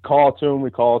so we call to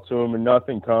them, and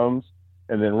nothing comes.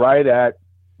 And then right,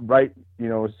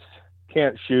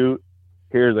 can't shoot,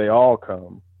 here they all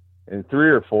come. and 3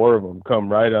 or 4 of them come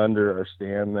right under our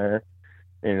stand there,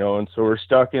 you know, and so we're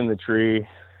stuck in the tree.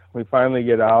 We finally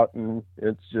get out, and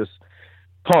it's just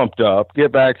pumped up,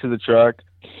 get back to the truck.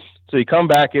 So you come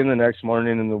back in the next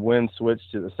morning, and the wind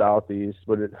switched to the southeast,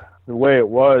 but the way it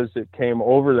was, it came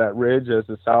over that ridge as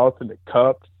the south, and it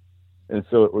cupped, and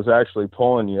so it was actually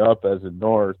pulling you up as a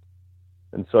north.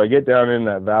 And so I get down in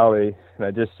that valley, and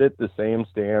I just sit the same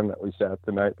stand that we sat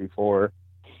the night before,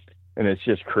 and it's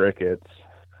just crickets.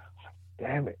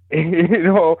 Damn it. You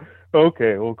know,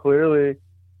 okay, well, clearly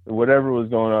whatever was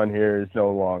going on here is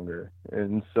no longer.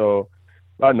 And so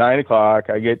about 9 o'clock,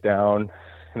 I get down,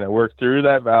 and I work through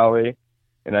that valley,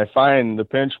 and I find the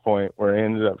pinch point where I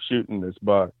ended up shooting this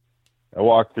buck. I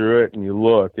walk through it, and you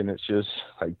look, and it's just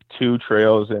like 2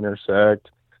 trails intersect.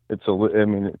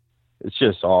 It's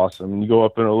just awesome. And you go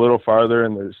up in a little farther,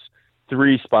 and there's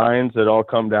 3 spines that all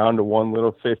come down to one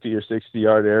little 50 or 60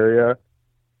 yard area.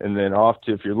 And then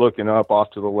if you're looking up, off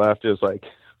to the left is like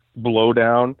blow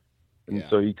down. And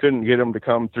so you couldn't get them to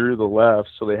come through the left.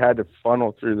 So they had to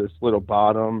funnel through this little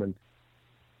bottom, and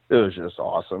it was just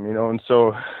awesome, you know? And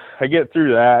so I get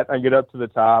through that, I get up to the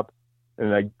top,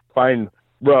 and I find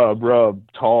rub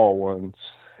tall ones.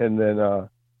 And then,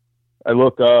 I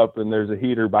look up, and there's a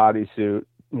heater bodysuit, you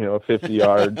know, 50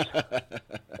 yards.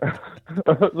 I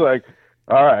was like,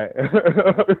 all right.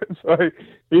 So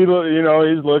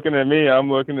he's looking at me,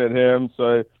 I'm looking at him.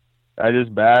 So I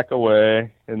just back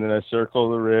away, and then I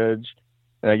circle the ridge,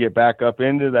 and I get back up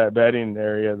into that bedding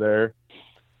area there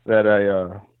that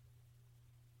I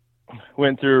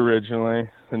went through originally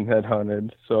and had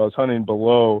hunted. So I was hunting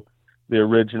below the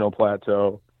original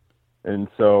plateau. And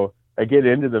so I get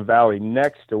into the valley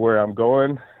next to where I'm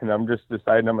going, and I'm just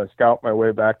deciding I'm going to scout my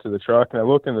way back to the truck. And I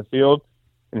look in the field,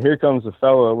 and here comes a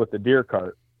fellow with a deer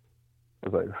cart. I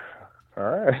was like, all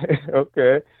right,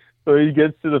 okay. So he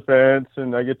gets to the fence,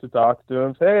 and I get to talk to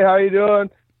him. Say, hey, how you doing?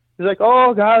 He's like,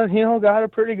 oh, got a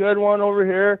pretty good one over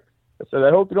here. I said,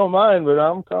 I hope you don't mind, but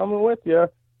I'm coming with you.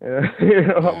 And,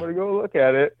 I'm going to go look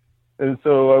at it. And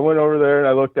so I went over there, and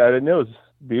I looked at it, and it was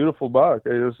a beautiful buck.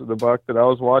 It was the buck that I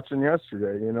was watching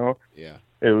yesterday, you know. Yeah.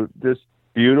 It was just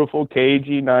beautiful,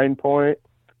 cagey 9-point.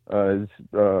 His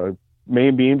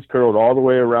main beams curled all the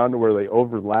way around to where they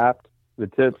overlapped. The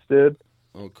tips did.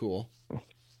 Oh, cool.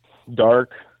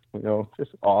 Dark, you know,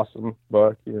 just awesome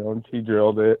buck, you know, and he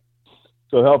drilled it.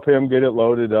 So help him get it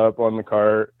loaded up on the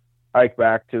cart, hike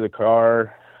back to the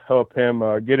car, help him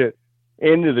get it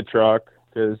into the truck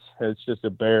because it's just a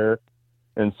bear.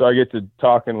 And so I get to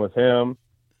talking with him,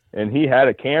 and he had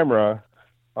a camera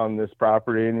on this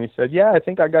property, and he said, yeah, I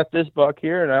think I got this buck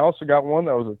here, and I also got one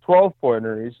that was a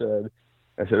 12-pointer. He said,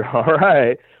 I said, all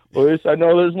right, well, at least I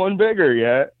know there's one bigger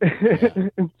yet. Yeah.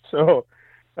 So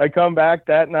I come back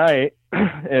that night,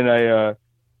 and I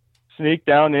sneak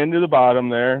down into the bottom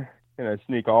there, and I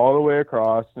sneak all the way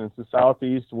across, and it's a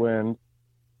southeast wind,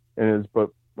 and it's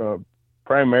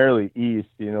primarily east,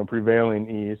 you know, prevailing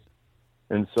east.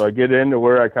 And so I get into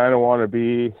where I kind of want to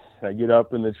be. I get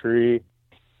up in the tree,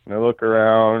 and I look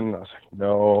around, and I was like,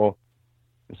 no.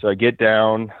 And so I get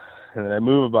down, and then I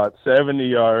move about 70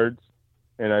 yards,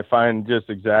 and I find just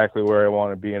exactly where I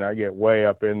want to be, and I get way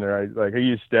up in there. I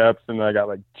use steps, and I got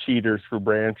like cheaters for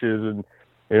branches, and,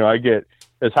 you know, I get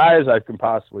as high as I can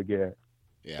possibly get.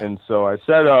 Yeah. And so I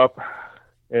set up,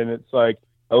 and it's like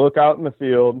I look out in the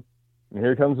field, and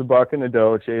here comes a buck and a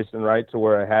doe chasing right to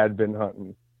where I had been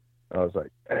hunting. I was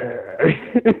like,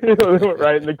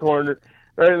 right in the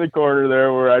corner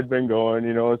there where I'd been going,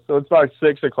 you know. So it's about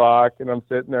 6 o'clock, and I'm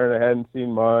sitting there, and I hadn't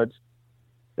seen much.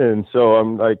 And so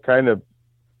I'm like kind of,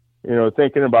 you know,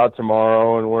 thinking about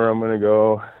tomorrow and where I'm going to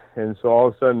go. And so all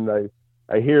of a sudden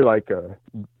I hear like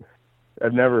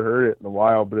I've never heard it in a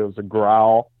while, but it was a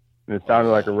growl, and it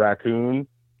sounded like a raccoon.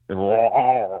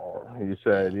 And he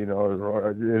said, you know,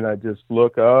 and I just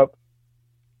look up,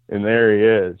 and there he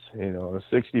is, you know,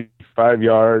 65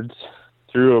 yards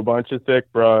through a bunch of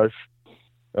thick brush.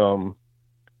 The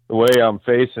way I'm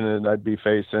facing it, I'd be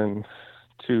facing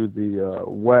to the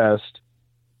west,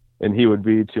 and he would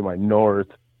be to my north.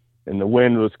 And the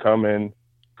wind was coming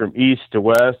from east to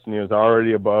west, and he was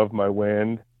already above my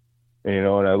wind. And, you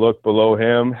know, and I look below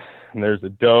him, and there's a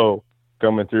doe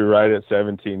coming through right at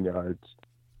 17 yards.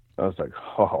 I was like,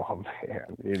 oh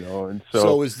man, you know. And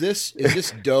so is this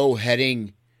doe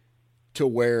heading to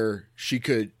where she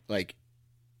could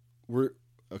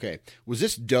was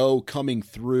this doe coming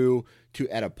through to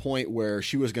at a point where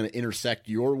she was going to intersect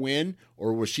your wind,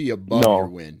 or was she above your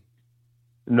wind?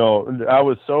 No, I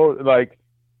was so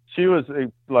she was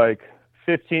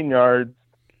 15 yards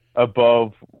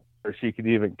above where she could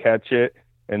even catch it.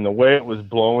 And the way it was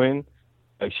blowing,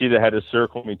 Like, she'd have had to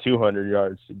circle me 200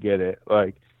 yards to get it.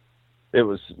 Like, it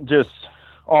was just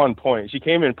on point. She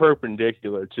came in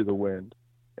perpendicular to the wind.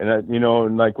 And,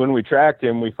 and like when we tracked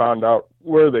him, we found out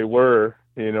where they were,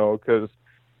 because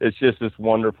it's just this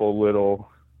wonderful little,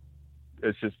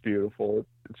 it's just beautiful.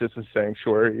 It's just a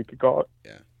sanctuary, you could call it.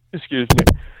 Yeah. Excuse me.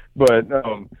 But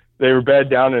they were bed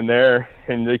down in there,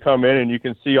 and they come in, and you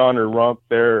can see on her rump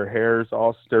there, her hair's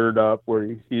all stirred up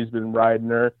where he's been riding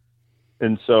her.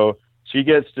 And so she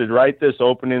gets to right this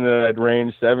opening that I'd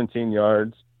range 17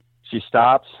 yards. She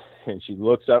stops, and she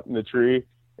looks up in the tree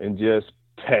and just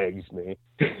pegs me.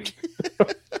 I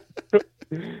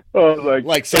was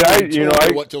like someone told you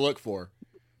what to look for.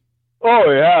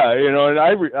 Oh yeah, and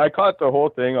I caught the whole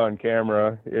thing on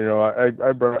camera.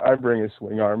 I bring a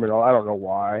swing arm and all. I don't know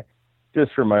why,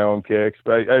 just for my own kicks,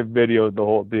 but I videoed the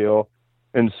whole deal.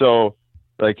 And so,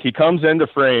 like, he comes into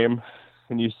frame,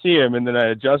 and you see him, and then I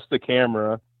adjust the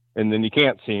camera, and then you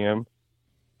can't see him,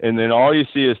 and then all you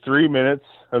see is 3 minutes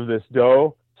of this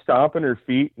doe stomping her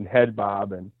feet and head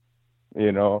bobbing,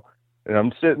 and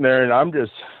I'm sitting there, and I'm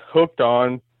just hooked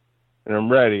on, and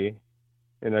I'm ready,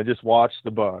 and I just watched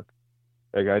the buck.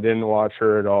 Like, I didn't watch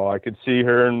her at all. I could see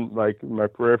her in, like, my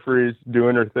peripheries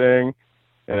doing her thing,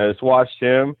 and I just watched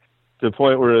him to the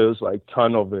point where it was like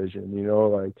tunnel vision,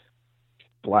 like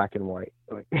black and white.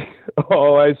 Like,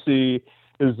 all I see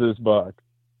is this buck.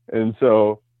 And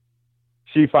so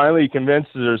she finally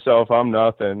convinces herself I'm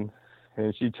nothing,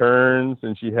 and she turns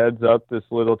and she heads up this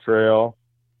little trail,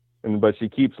 but she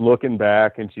keeps looking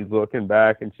back, and she's looking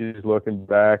back, and she's looking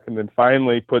back, and then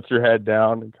finally puts her head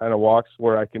down and kind of walks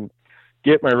where I can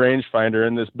get my rangefinder.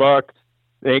 And this buck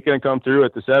ain't going to come through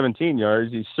at the 17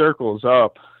 yards. He circles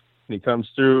up, and he comes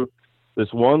through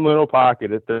this one little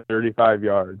pocket at the 35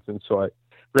 yards. And so I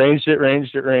ranged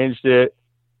it,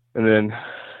 and then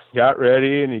got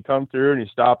ready, and he come through, and he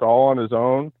stopped all on his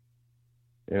own,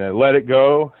 and I let it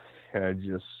go, and I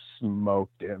just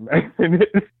smoked him. And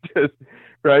it just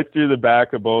right through the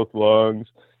back of both lungs,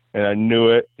 and I knew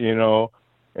it,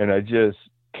 and I just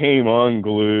came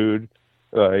unglued,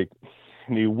 like,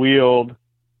 and he wheeled,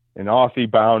 and off he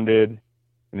bounded,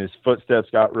 and his footsteps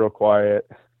got real quiet,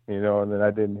 and then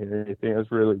I didn't hear anything. It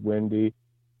was really windy,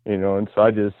 and so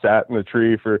I just sat in the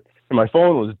tree and my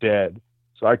phone was dead,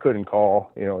 so I couldn't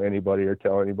call, anybody or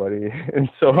tell anybody. And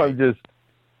so I just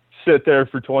sit there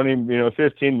for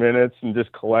 15 minutes and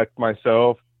just collect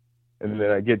myself. And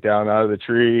then I get down out of the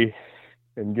tree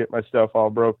and get my stuff all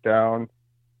broke down,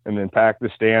 and then pack the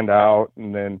stand out,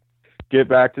 and then get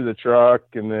back to the truck,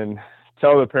 and then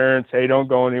tell the parents, hey, don't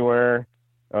go anywhere.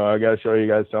 I got to show you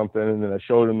guys something. And then I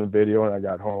showed them the video, and I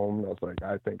got home, and I was like,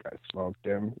 I think I smoked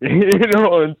him,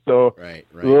 and so right.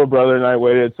 The little brother and I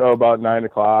waited till about 9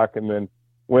 o'clock, and then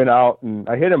went out, and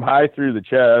I hit him high through the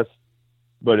chest,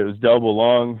 but it was double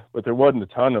lung, but there wasn't a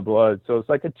ton of blood. So it's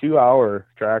like a 2-hour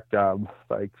track job,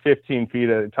 like 15 feet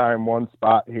at a time, one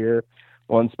spot here,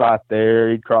 one spot there.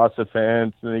 He'd cross a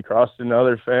fence, and then he crossed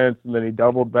another fence, and then he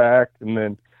doubled back, and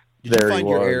then Did there you find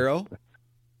he was. your arrow?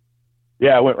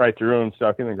 Yeah, I went right through him,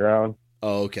 stuck in the ground.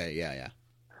 Oh, okay. Yeah.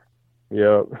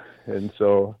 Yep. And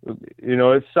so,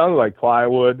 it sounded like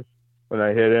plywood when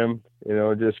I hit him,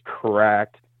 just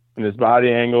cracked. And his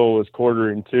body angle was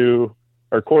quartering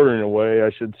away,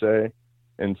 I should say.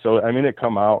 And so, it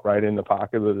come out right in the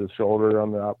pocket of his shoulder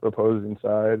on the opposing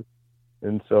side.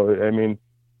 And so,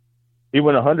 he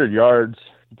went 100 yards,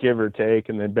 give or take,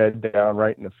 and then bed down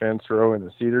right in the fence row in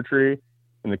the cedar tree.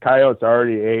 And the coyotes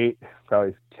already ate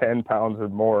probably 10 pounds or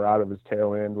more out of his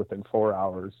tail end within 4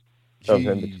 hours of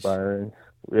him expiring.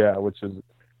 Yeah, which is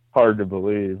hard to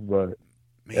believe, but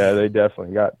man. Yeah, they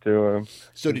definitely got to him.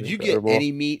 So did you get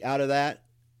any meat out of that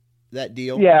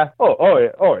deal? Yeah. Oh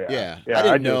yeah. Yeah. I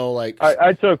didn't know.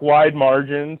 I took wide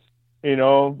margins,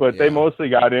 but they mostly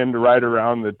got into right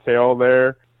around the tail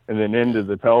there and then into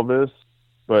the pelvis.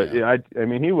 But he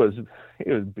was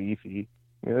beefy.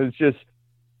 It's just,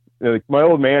 like, my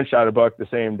old man shot a buck the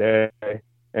same day,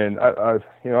 and I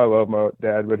love my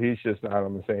dad, but he's just not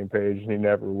on the same page, and he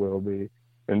never will be.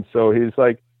 And so he's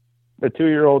like a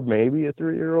 2-year-old, maybe a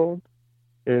 3-year-old,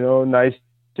 nice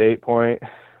 8-point.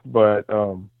 But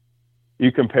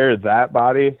you compare that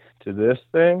body to this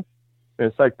thing, and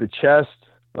it's like the chest,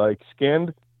 like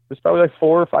skinned, it's probably like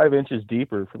 4 or 5 inches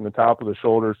deeper from the top of the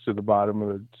shoulders to the bottom of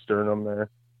the sternum there.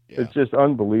 Yeah. It's just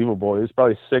unbelievable. He's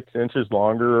probably 6 inches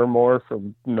longer or more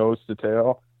from nose to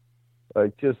tail.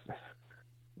 Like, just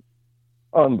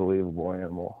unbelievable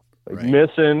animal. Like, right.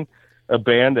 Missing a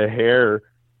band of hair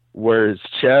where his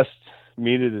chest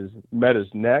met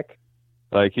his neck.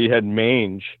 Like, he had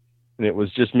mange, and it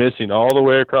was just missing all the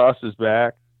way across his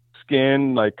back.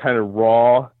 Skin, like, kind of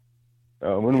raw.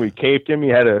 when we caped him,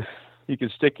 you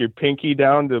could stick your pinky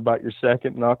down to about your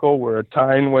second knuckle where a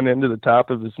tine went into the top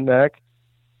of his neck.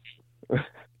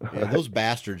 Yeah, those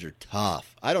bastards are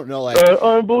tough. I don't know.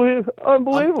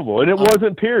 Unbelievable. And it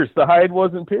wasn't pierced. The hide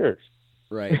wasn't pierced.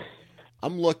 Right.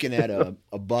 I'm looking at a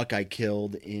buck I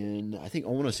killed in, I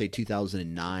want to say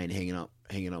 2009, hanging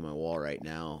on my wall right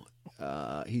now.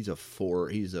 He's a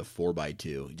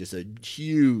 4x2, just a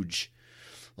huge,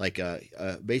 like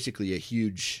basically a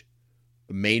huge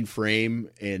mainframe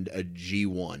and a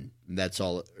G1. That's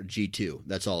all, G2.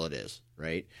 That's all it is,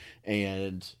 right?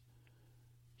 And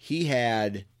he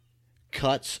had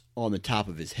cuts on the top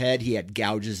of his head. He had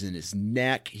gouges in his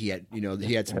neck. He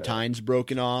had some tines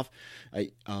broken off.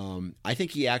 I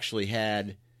think he actually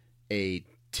had a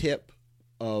tip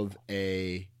of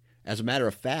as a matter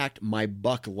of fact, my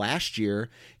buck last year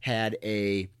had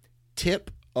a tip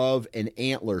of an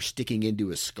antler sticking into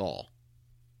his skull.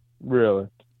 Really?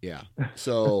 Yeah.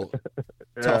 So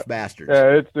tough bastards.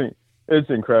 Yeah, it's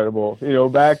incredible.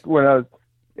 Back when I was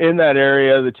in that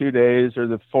area, the 2 days or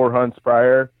the 4 hunts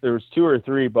prior, there was 2 or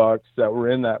 3 bucks that were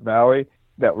in that valley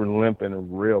that were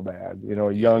limping real bad.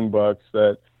 Young bucks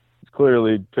that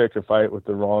clearly picked a fight with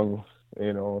the wrong,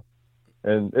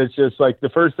 and it's just like the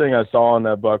first thing I saw on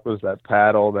that buck was that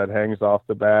paddle that hangs off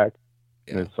the back.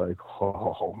 Yeah. And it's like,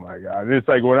 oh my God. And it's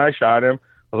like when I shot him,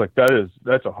 I was like,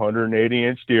 that's a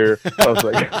 180-inch deer. I was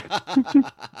like,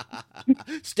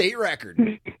 state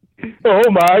record.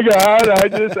 Oh my God.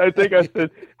 I think I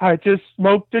said, I just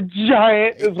smoked a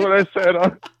giant is what I said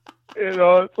on,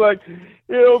 it's like,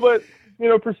 but,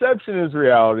 perception is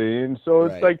reality. And so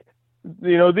it's like,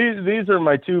 these are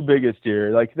my 2 biggest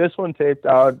deer. Like this one taped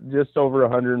out just over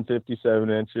 157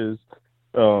 inches.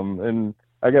 And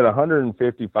I got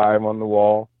 155 on the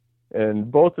wall, and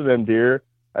both of them deer,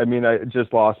 I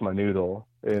just lost my noodle,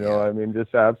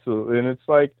 just absolutely. And it's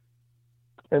like,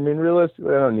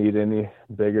 realistically, I don't need any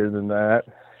bigger than that.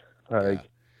 Like,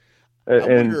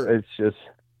 it's just.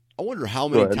 I wonder how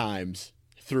many times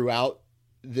throughout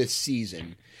this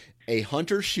season a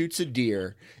hunter shoots a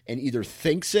deer and either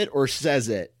thinks it or says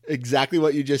it exactly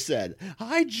what you just said.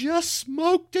 I just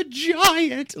smoked a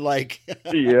giant. Like,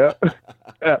 yeah,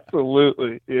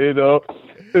 absolutely.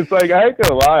 It's like, I ain't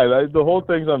gonna lie. The whole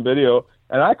thing's on video.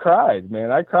 And I cried, man.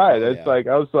 I cried. It's like,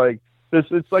 I was like,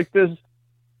 it's like this,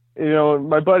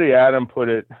 my buddy Adam put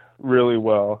it really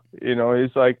well.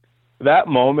 He's like, that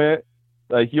moment,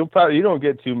 like you don't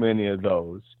get too many of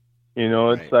those.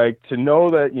 It's like to know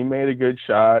that you made a good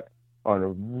shot on a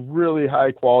really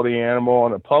high quality animal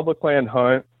on a public land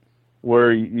hunt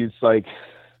where it's like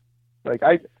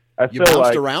I you feel bounced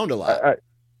like around a lot.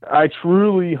 I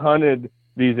truly hunted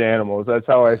these animals. That's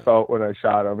how I felt when I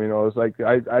shot them. It was like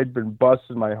I'd been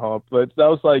busting my hump. But that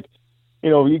was like,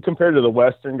 you compare to the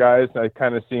Western guys, I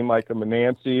kind of seem like I'm a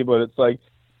Nancy, but it's like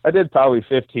I did probably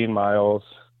 15 miles,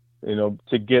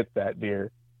 to get that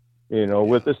deer,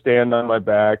 with a stand on my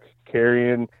back,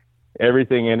 carrying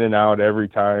everything in and out every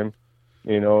time,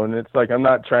 and it's like I'm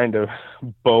not trying to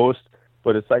boast,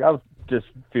 but it's like I just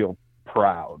feel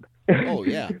proud. Oh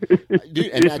yeah,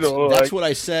 dude, and that's what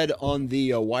I said on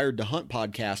the Wired to Hunt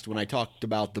podcast when I talked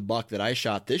about the buck that I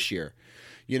shot this year.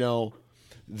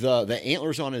 The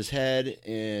antlers on his head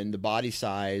and the body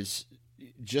size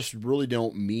just really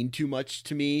don't mean too much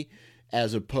to me,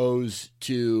 as opposed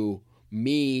to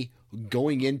me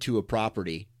going into a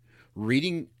property,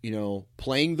 reading,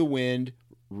 playing the wind,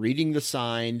 reading the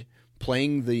sign,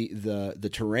 playing the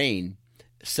terrain,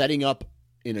 setting up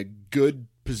in a good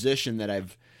position that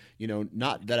I've.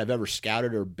 Not that I've ever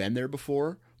scouted or been there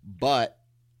before, but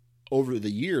over the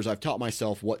years, I've taught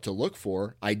myself what to look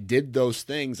for. I did those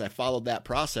things. I followed that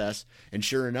process, and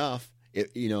sure enough,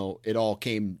 it all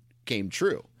came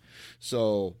true.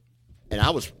 So, and I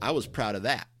was proud of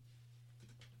that.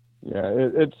 Yeah,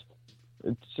 it's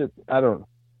just,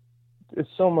 it's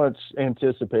so much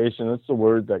anticipation. That's the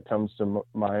word that comes to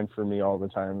mind for me all the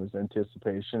time is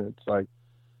anticipation. It's like,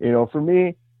 for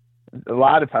me, a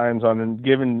lot of times on a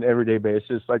given everyday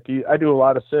basis, like I do a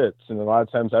lot of sits, and a lot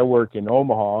of times I work in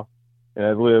Omaha and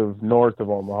I live north of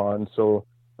Omaha. And so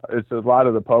it's a lot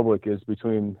of the public is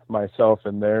between myself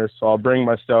and there. So I'll bring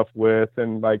my stuff with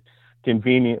and like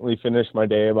conveniently finish my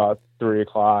day about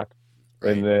 3:00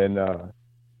 and then,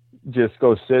 just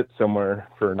go sit somewhere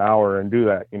for an hour and do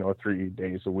that, 3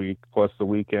 days a week plus the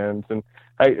weekends. And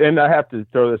I have to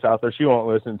throw this out there. She won't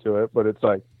listen to it, but it's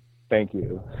like, thank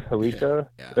you, Alicia.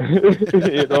 Yeah.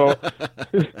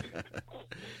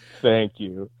 Thank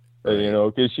you.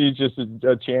 Because she's just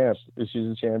a champ.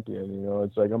 She's a champion.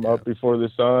 It's like I'm up before the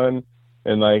sun,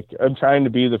 and like I'm trying to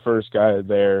be the first guy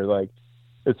there. Like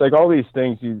it's like all these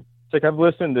things. It's like I've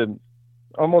listened to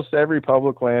almost every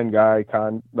public land guy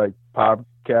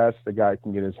podcast the guy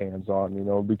can get his hands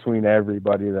on, between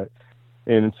everybody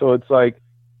and so it's like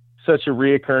such a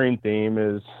reoccurring theme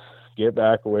is get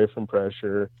back away from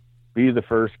pressure, be the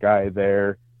first guy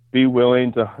there, be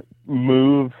willing to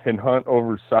move and hunt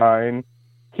over sign,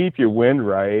 keep your wind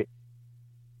right.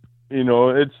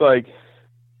 It's like,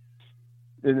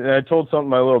 and I told something to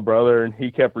my little brother and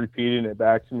he kept repeating it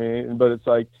back to me, but it's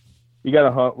like, you got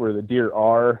to hunt where the deer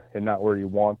are and not where you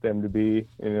want them to be,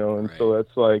 and right. So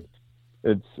that's like,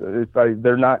 it's like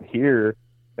they're not here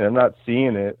and I'm not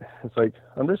seeing it. It's like,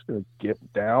 I'm just going to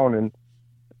get down and,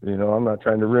 I'm not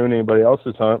trying to ruin anybody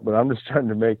else's hunt, but I'm just trying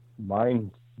to make mine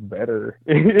better,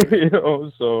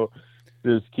 so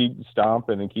just keep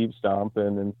stomping.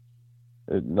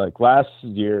 And like last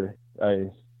year, I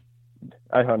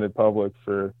hunted public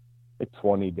for like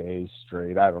 20 days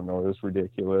straight. I don't know. It was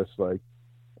ridiculous.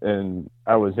 And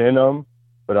I was in them,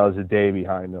 but I was a day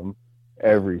behind them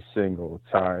every single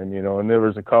time, and there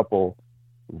was a couple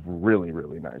really,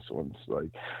 really nice ones.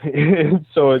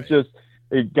 So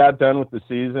it got done with the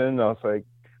season. I was like,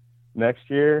 next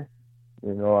year,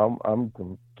 I'm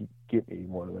going to get me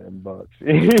one of them bucks,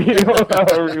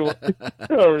 however you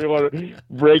want to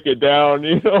break it down,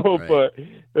 right. But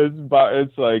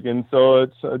it's like, and so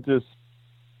it's just,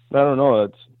 I don't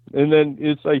know. And then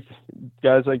it's like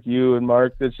guys like you and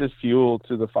Mark, that's just fuel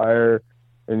to the fire.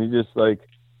 And you just like,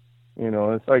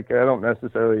 it's like, I don't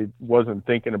necessarily wasn't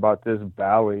thinking about this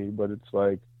valley, but it's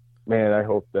like, man, I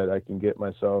hope that I can get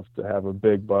myself to have a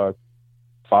big buck,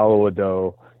 follow a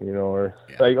doe, or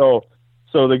like, oh,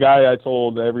 so the guy I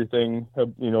told everything,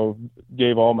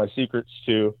 gave all my secrets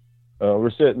to,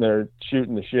 we're sitting there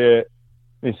shooting the shit.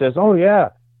 And he says, oh yeah,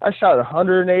 I shot a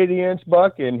 180-inch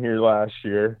buck in here last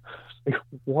year. Like,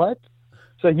 what?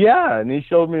 So yeah, and he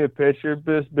showed me a picture of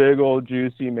this big old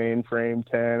juicy mainframe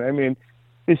 10. I mean,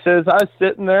 he says I was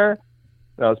sitting there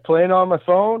and I was playing on my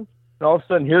phone, and all of a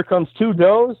sudden here comes two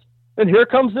does, and here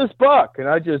comes this buck, and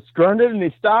I just grunted and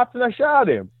he stopped and I shot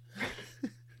him.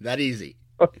 That easy.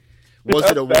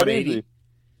 Was it a 180?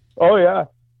 Oh yeah.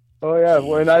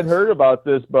 When I'd heard about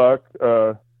this buck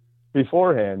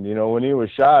beforehand, when he was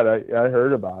shot, I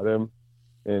heard about him.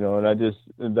 And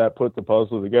that put the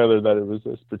puzzle together that it was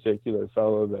this particular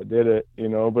fellow that did it,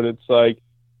 but it's like,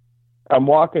 I'm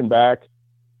walking back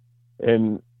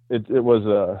and it was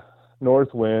a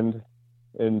north wind.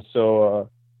 And so,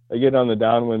 I get on the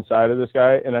downwind side of this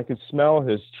guy and I could smell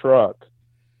his truck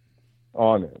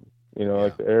on him,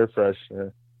 like the air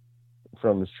freshener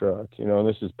from his truck, and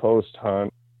this is post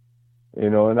hunt,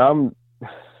 and I'm,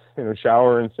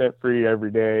 showering scent free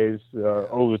every day,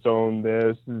 ozone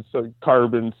this, so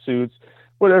carbon suits,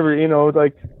 whatever,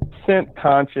 like scent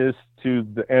conscious to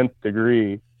the nth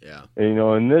degree. Yeah.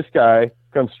 And this guy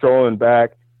comes strolling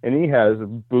back and he has a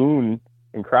Boone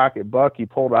and Crockett buck he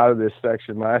pulled out of this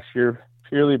section last year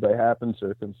purely by happen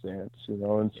circumstance,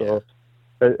 and so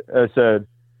I said,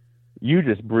 you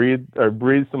just breathe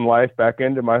some life back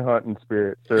into my hunting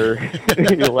spirit, sir.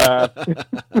 He laughed.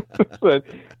 But,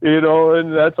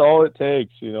 and that's all it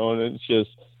takes, and it's just,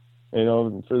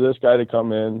 for this guy to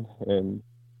come in and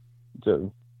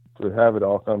to have it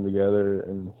all come together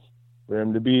and for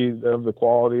him to be of the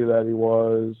quality that he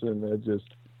was, and it just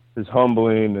is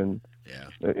humbling and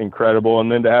incredible.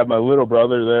 And then to have my little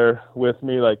brother there with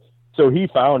me, so he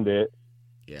found it.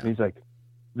 Yeah. And he's like,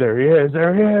 there he is.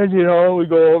 We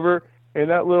go over, and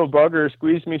that little bugger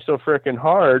squeezed me so freaking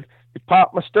hard, he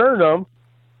popped my sternum,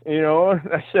 and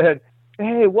I said,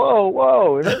 hey,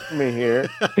 whoa, it hurt me here.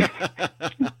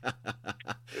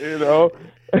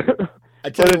 I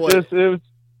tell you what,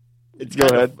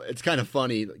 it's kind of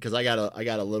funny because I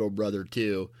got a little brother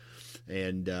too,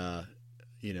 and I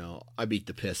beat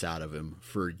the piss out of him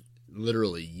for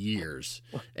literally years,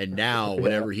 and now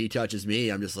whenever he touches me,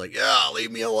 I'm just like,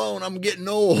 leave me alone, I'm getting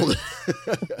old.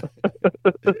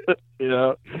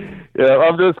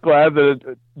 I'm just glad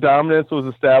that dominance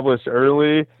was established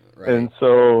early, right. And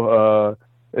so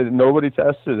nobody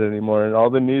tested anymore, and all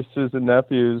the nieces and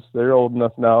nephews, they're old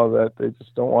enough now that they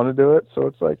just don't want to do it, so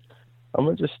it's like, I'm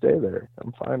gonna just stay there.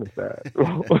 I'm fine with that.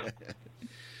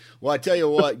 Well, I tell you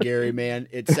what, Gary, man,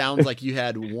 it sounds like you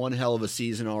had one hell of a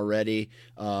season already.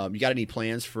 You got any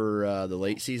plans for the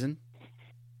late season?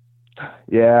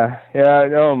 Yeah.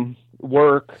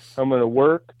 Work. I'm going to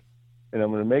work, and I'm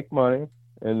going to make money,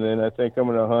 and then I think I'm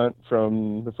going to hunt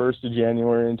from the 1st of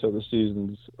January until the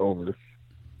season's over.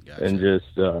 Gotcha. And just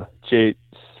chase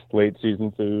late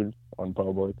season food on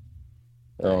public.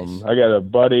 Nice. I got a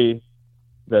buddy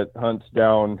that hunts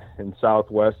down in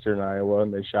southwestern Iowa,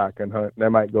 and they shotgun hunt, and I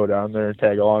might go down there and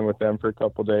tag along with them for a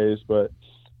couple days, but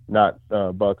not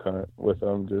buck hunt with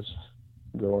them, just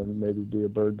go and maybe do a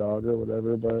bird dog or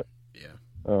whatever. But Yeah,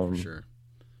 for sure.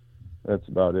 That's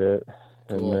about it.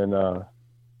 Cool. And then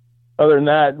other than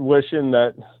that, wishing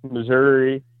that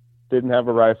Missouri didn't have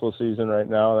a rifle season right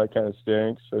now. That kind of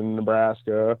stinks. And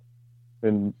Nebraska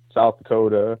and South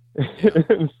Dakota.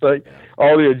 It's like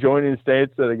all the adjoining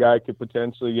states that a guy could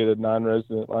potentially get a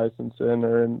non-resident license in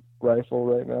are in rifle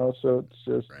right now. So it's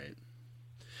just, Right.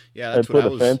 Yeah, I that's put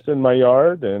what a fence in my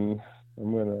yard and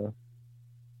I'm going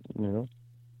to,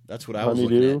 that's what I was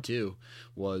looking honeydew. at too,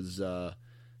 was, by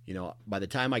the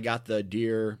time I got the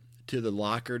deer to the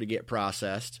locker to get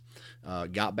processed,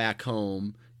 got back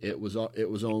home, it was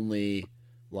only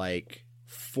like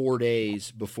 4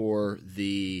 days before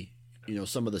the,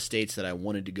 some of the states that I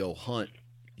wanted to go hunt,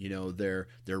 their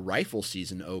rifle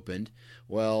season opened.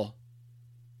 Well,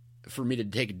 for me to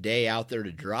take a day out there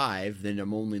to drive, then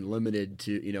I'm only limited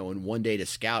to, in 1 day to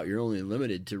scout, you're only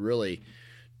limited to really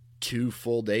 2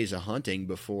 full days of hunting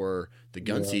before the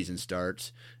gun season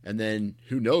starts. And then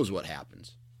who knows what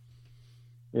happens.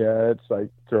 Yeah. It's like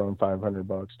throwing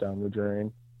 $500 down the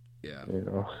drain. Yeah.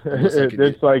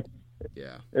 It's like,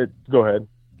 go ahead.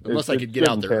 Unless I could get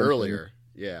out there earlier.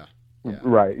 Yeah.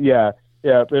 Right. Yeah.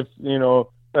 Yeah. If,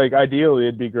 like ideally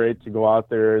it'd be great to go out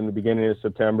there in the beginning of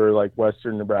September, like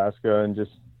Western Nebraska, and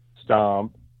just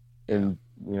stomp and,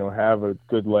 have a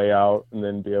good layout and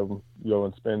then be able to go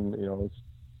and spend,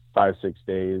 5-6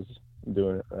 days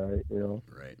doing it right,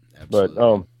 Right. Absolutely.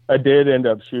 But I did end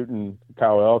up shooting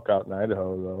cow elk out in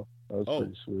Idaho though. That was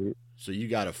pretty sweet. So you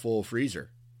got a full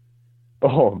freezer.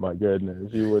 Oh my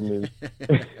goodness. You wouldn't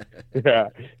even, yeah.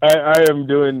 I am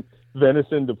doing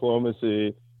venison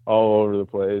diplomacy all over the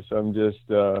place. I'm just,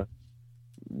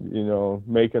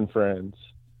 making friends.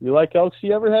 You like elk?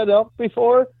 You ever had elk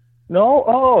before? No?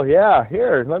 Oh yeah.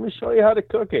 Here, let me show you how to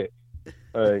cook it.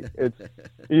 It's,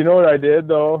 what I did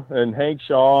though, and Hank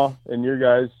Shaw and your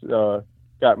guys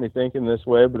got me thinking this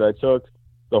way, but I took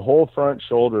the whole front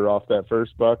shoulder off that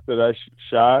first buck that I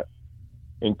shot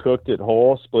and cooked it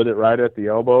whole, split it right at the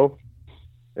elbow,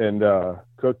 and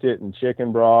cooked it in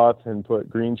chicken broth and put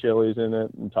green chilies in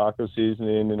it and taco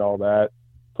seasoning and all that.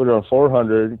 Put it on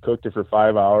 400, cooked it for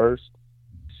 5 hours.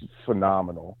 It's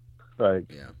phenomenal. Like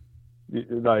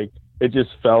it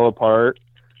just fell apart.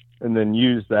 And then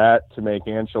used that to make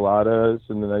enchiladas,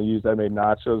 and then I made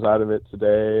nachos out of it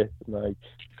today. Like,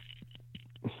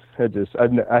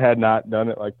 I had not done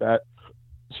it like that,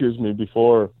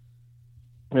 before,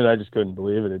 and I just couldn't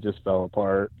believe it. It just fell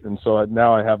apart, and so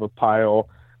now I have a pile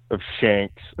of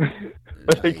shanks.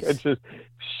 Like, it's just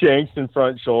shanks and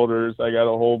front shoulders. I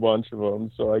got a whole bunch of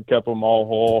them, so I kept them all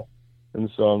whole.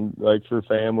 And so I'm like, for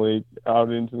family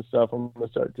outings and stuff, I'm gonna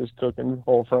start just cooking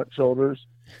whole front shoulders.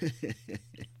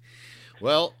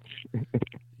 Well,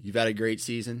 you've had a great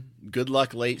season. Good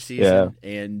luck late season,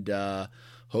 and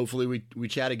hopefully we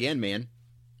chat again, man.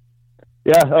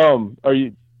 Yeah.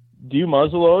 Do you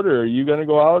muzzleload, or are you going to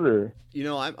go out, or?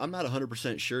 I'm not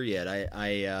 100% sure yet.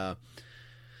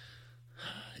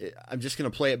 I'm just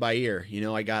going to play it by ear.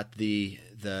 I got the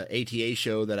ATA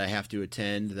show that I have to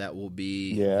attend. That will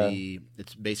be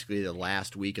it's basically the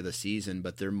last week of the season,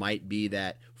 but there might be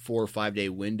that 4 or 5 day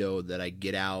window that I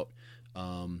get out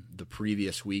the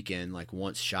previous weekend, like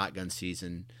once shotgun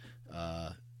season's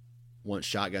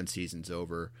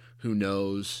over. Who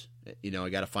knows? I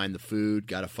got to find the food,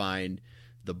 got to find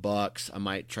the bucks. I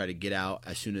might try to get out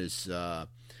as soon as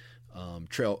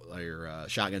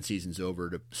shotgun season's over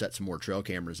to set some more trail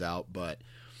cameras out, but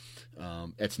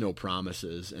it's no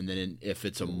promises. And then if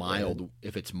it's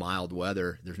mild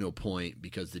weather, there's no point,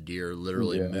 because the deer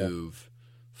literally move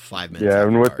 5 minutes. Yeah,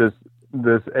 and with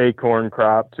this acorn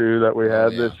crop too that we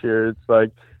had this year, it's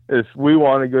like, if we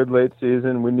want a good late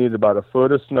season, we need about a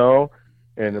foot of snow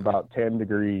and about 10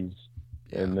 degrees,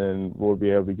 and then we'll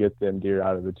be able to get them deer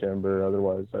out of the timber.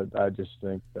 Otherwise, I just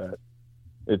think that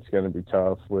it's going to be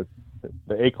tough. With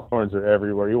the acorns are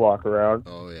everywhere. You walk around,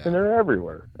 and they're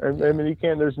everywhere. I mean, you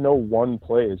can't. There's no one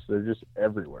place. They're just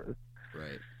everywhere.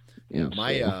 Right.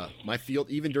 Yeah. My field,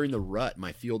 even during the rut,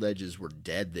 my field edges were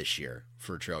dead this year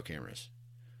for trail cameras.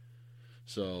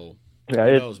 So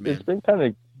it's been kind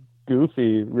of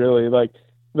goofy, really. Like,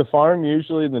 the farm,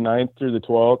 usually the 9th through the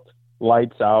 12th,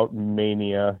 lights out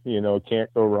mania,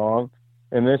 can't go wrong.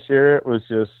 And this year it was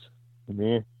just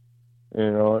me,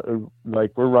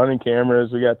 like, we're running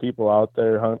cameras, we got people out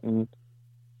there hunting,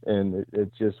 and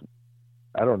it just,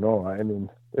 I don't know. I mean,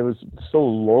 it was so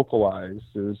localized.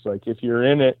 It was like, if you're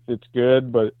in it, it's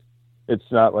good, but it's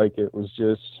not like it was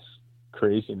just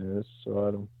craziness.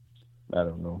 So I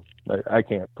don't know. I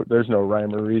can't put, there's no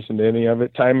rhyme or reason to any of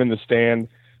it. Time in the stand.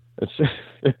 It's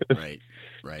right.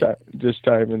 Right. Just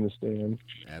time in the stand.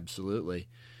 Absolutely.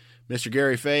 Mr.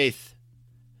 Gary Faith,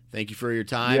 thank you for your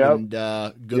time, Yep. and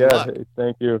good luck.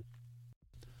 Thank you.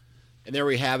 And there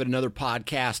we have it, another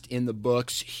podcast in the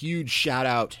books. Huge shout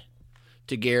out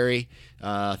to Gary.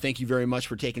 Thank you very much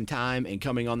for taking time and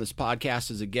coming on this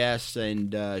podcast as a guest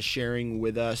and sharing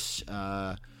with us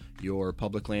your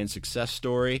public land success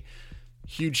story.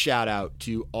 Huge shout out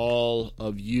to all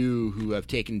of you who have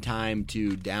taken time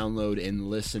to download and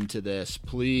listen to this.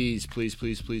 Please, please,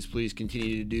 please, please, please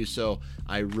continue to do so.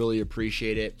 I really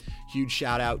appreciate it. Huge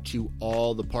shout out to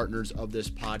all the partners of this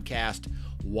podcast: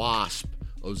 Wasp,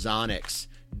 Ozonics,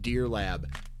 Deer Lab,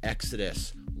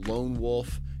 Exodus, Lone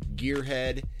Wolf,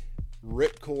 Gearhead,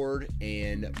 Ripcord,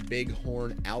 and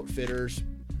Bighorn Outfitters.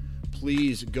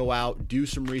 Please go out, do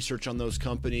some research on those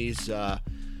companies.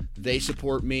 They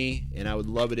support me, and I would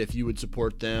love it if you would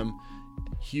support them.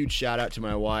 Huge shout out to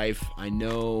my wife. I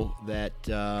know that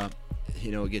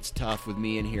it gets tough with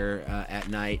me in here at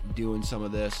night doing some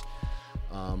of this.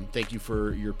 Thank you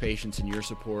for your patience and your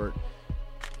support.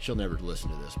 She'll never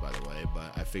listen to this, by the way,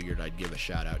 but I figured I'd give a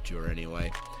shout out to her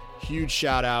anyway. Huge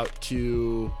shout out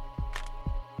to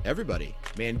everybody.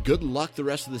 Man, good luck the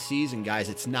rest of the season, guys.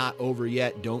 It's not over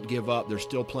yet. Don't give up. There's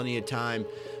still plenty of time.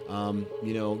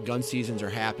 Gun seasons are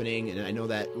happening, and I know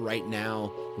that right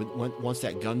now, once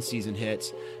that gun season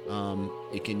hits,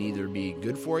 it can either be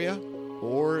good for you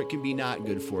or it can be not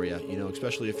good for you,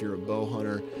 especially if you're a bow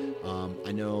hunter.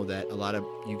 I know that a lot of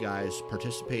you guys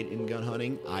participate in gun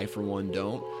hunting. I, for one,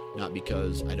 don't. Not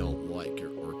because I don't like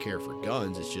or care for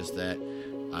guns. It's just that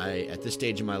at this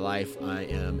stage in my life, I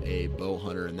am a bow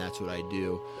hunter, and that's what I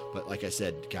do. But like I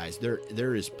said, guys,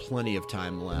 there is plenty of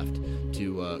time left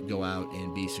to go out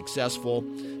and be successful.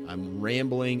 I'm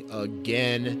rambling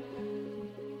again.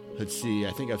 Let's see,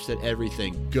 I think I've said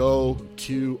everything. Go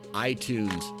to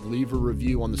iTunes, leave a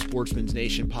review on the Sportsman's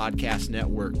Nation Podcast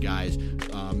Network, guys.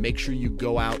 Make sure you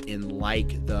go out and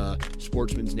like the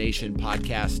Sportsman's Nation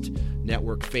Podcast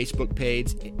Network Facebook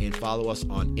page and follow us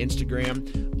on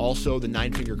Instagram. Also, the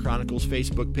Nine Finger Chronicles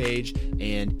Facebook page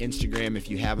and Instagram if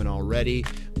you haven't already.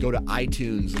 Go to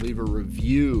iTunes, leave a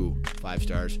review, 5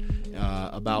 stars,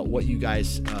 about what you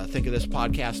guys think of this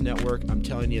podcast network. I'm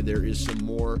telling you, there is some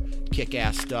more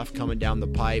kick-ass stuff coming down the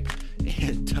pipe.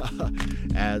 And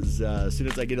as soon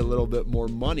as I get a little bit more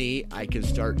money, I can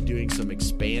start doing some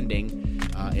expanding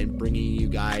and bringing you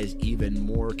guys even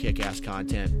more kick-ass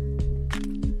content.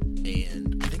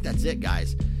 And I think that's it,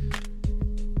 guys.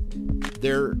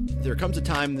 There comes a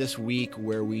time this week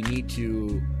where we need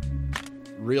to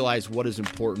realize what is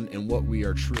important and what we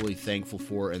are truly thankful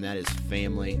for, and that is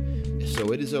family.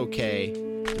 So it is okay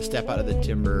to step out of the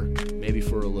timber, maybe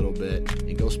for a little bit,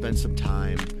 and go spend some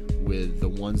time with the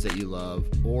ones that you love.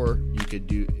 Or you could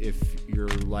do, if you're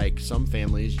like some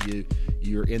families,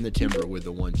 you're in the timber with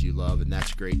the ones you love, and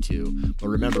that's great too. But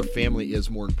remember, family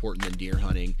is more important than deer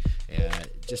hunting.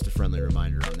 Just a friendly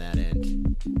reminder on that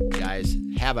end. Guys,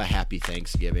 have a happy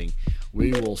Thanksgiving.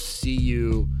 We will see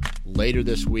you later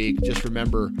this week. Just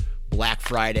remember, Black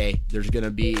Friday, there's going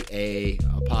to be a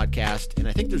podcast, and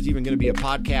I think there's even going to be a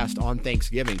podcast on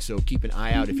Thanksgiving, so keep an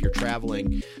eye out if you're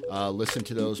traveling. Listen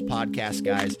to those podcasts,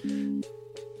 guys.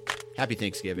 Happy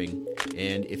Thanksgiving,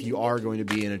 and if you are going to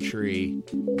be in a tree,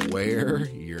 wear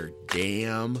your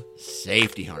damn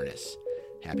safety harness.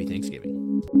 Happy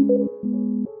Thanksgiving.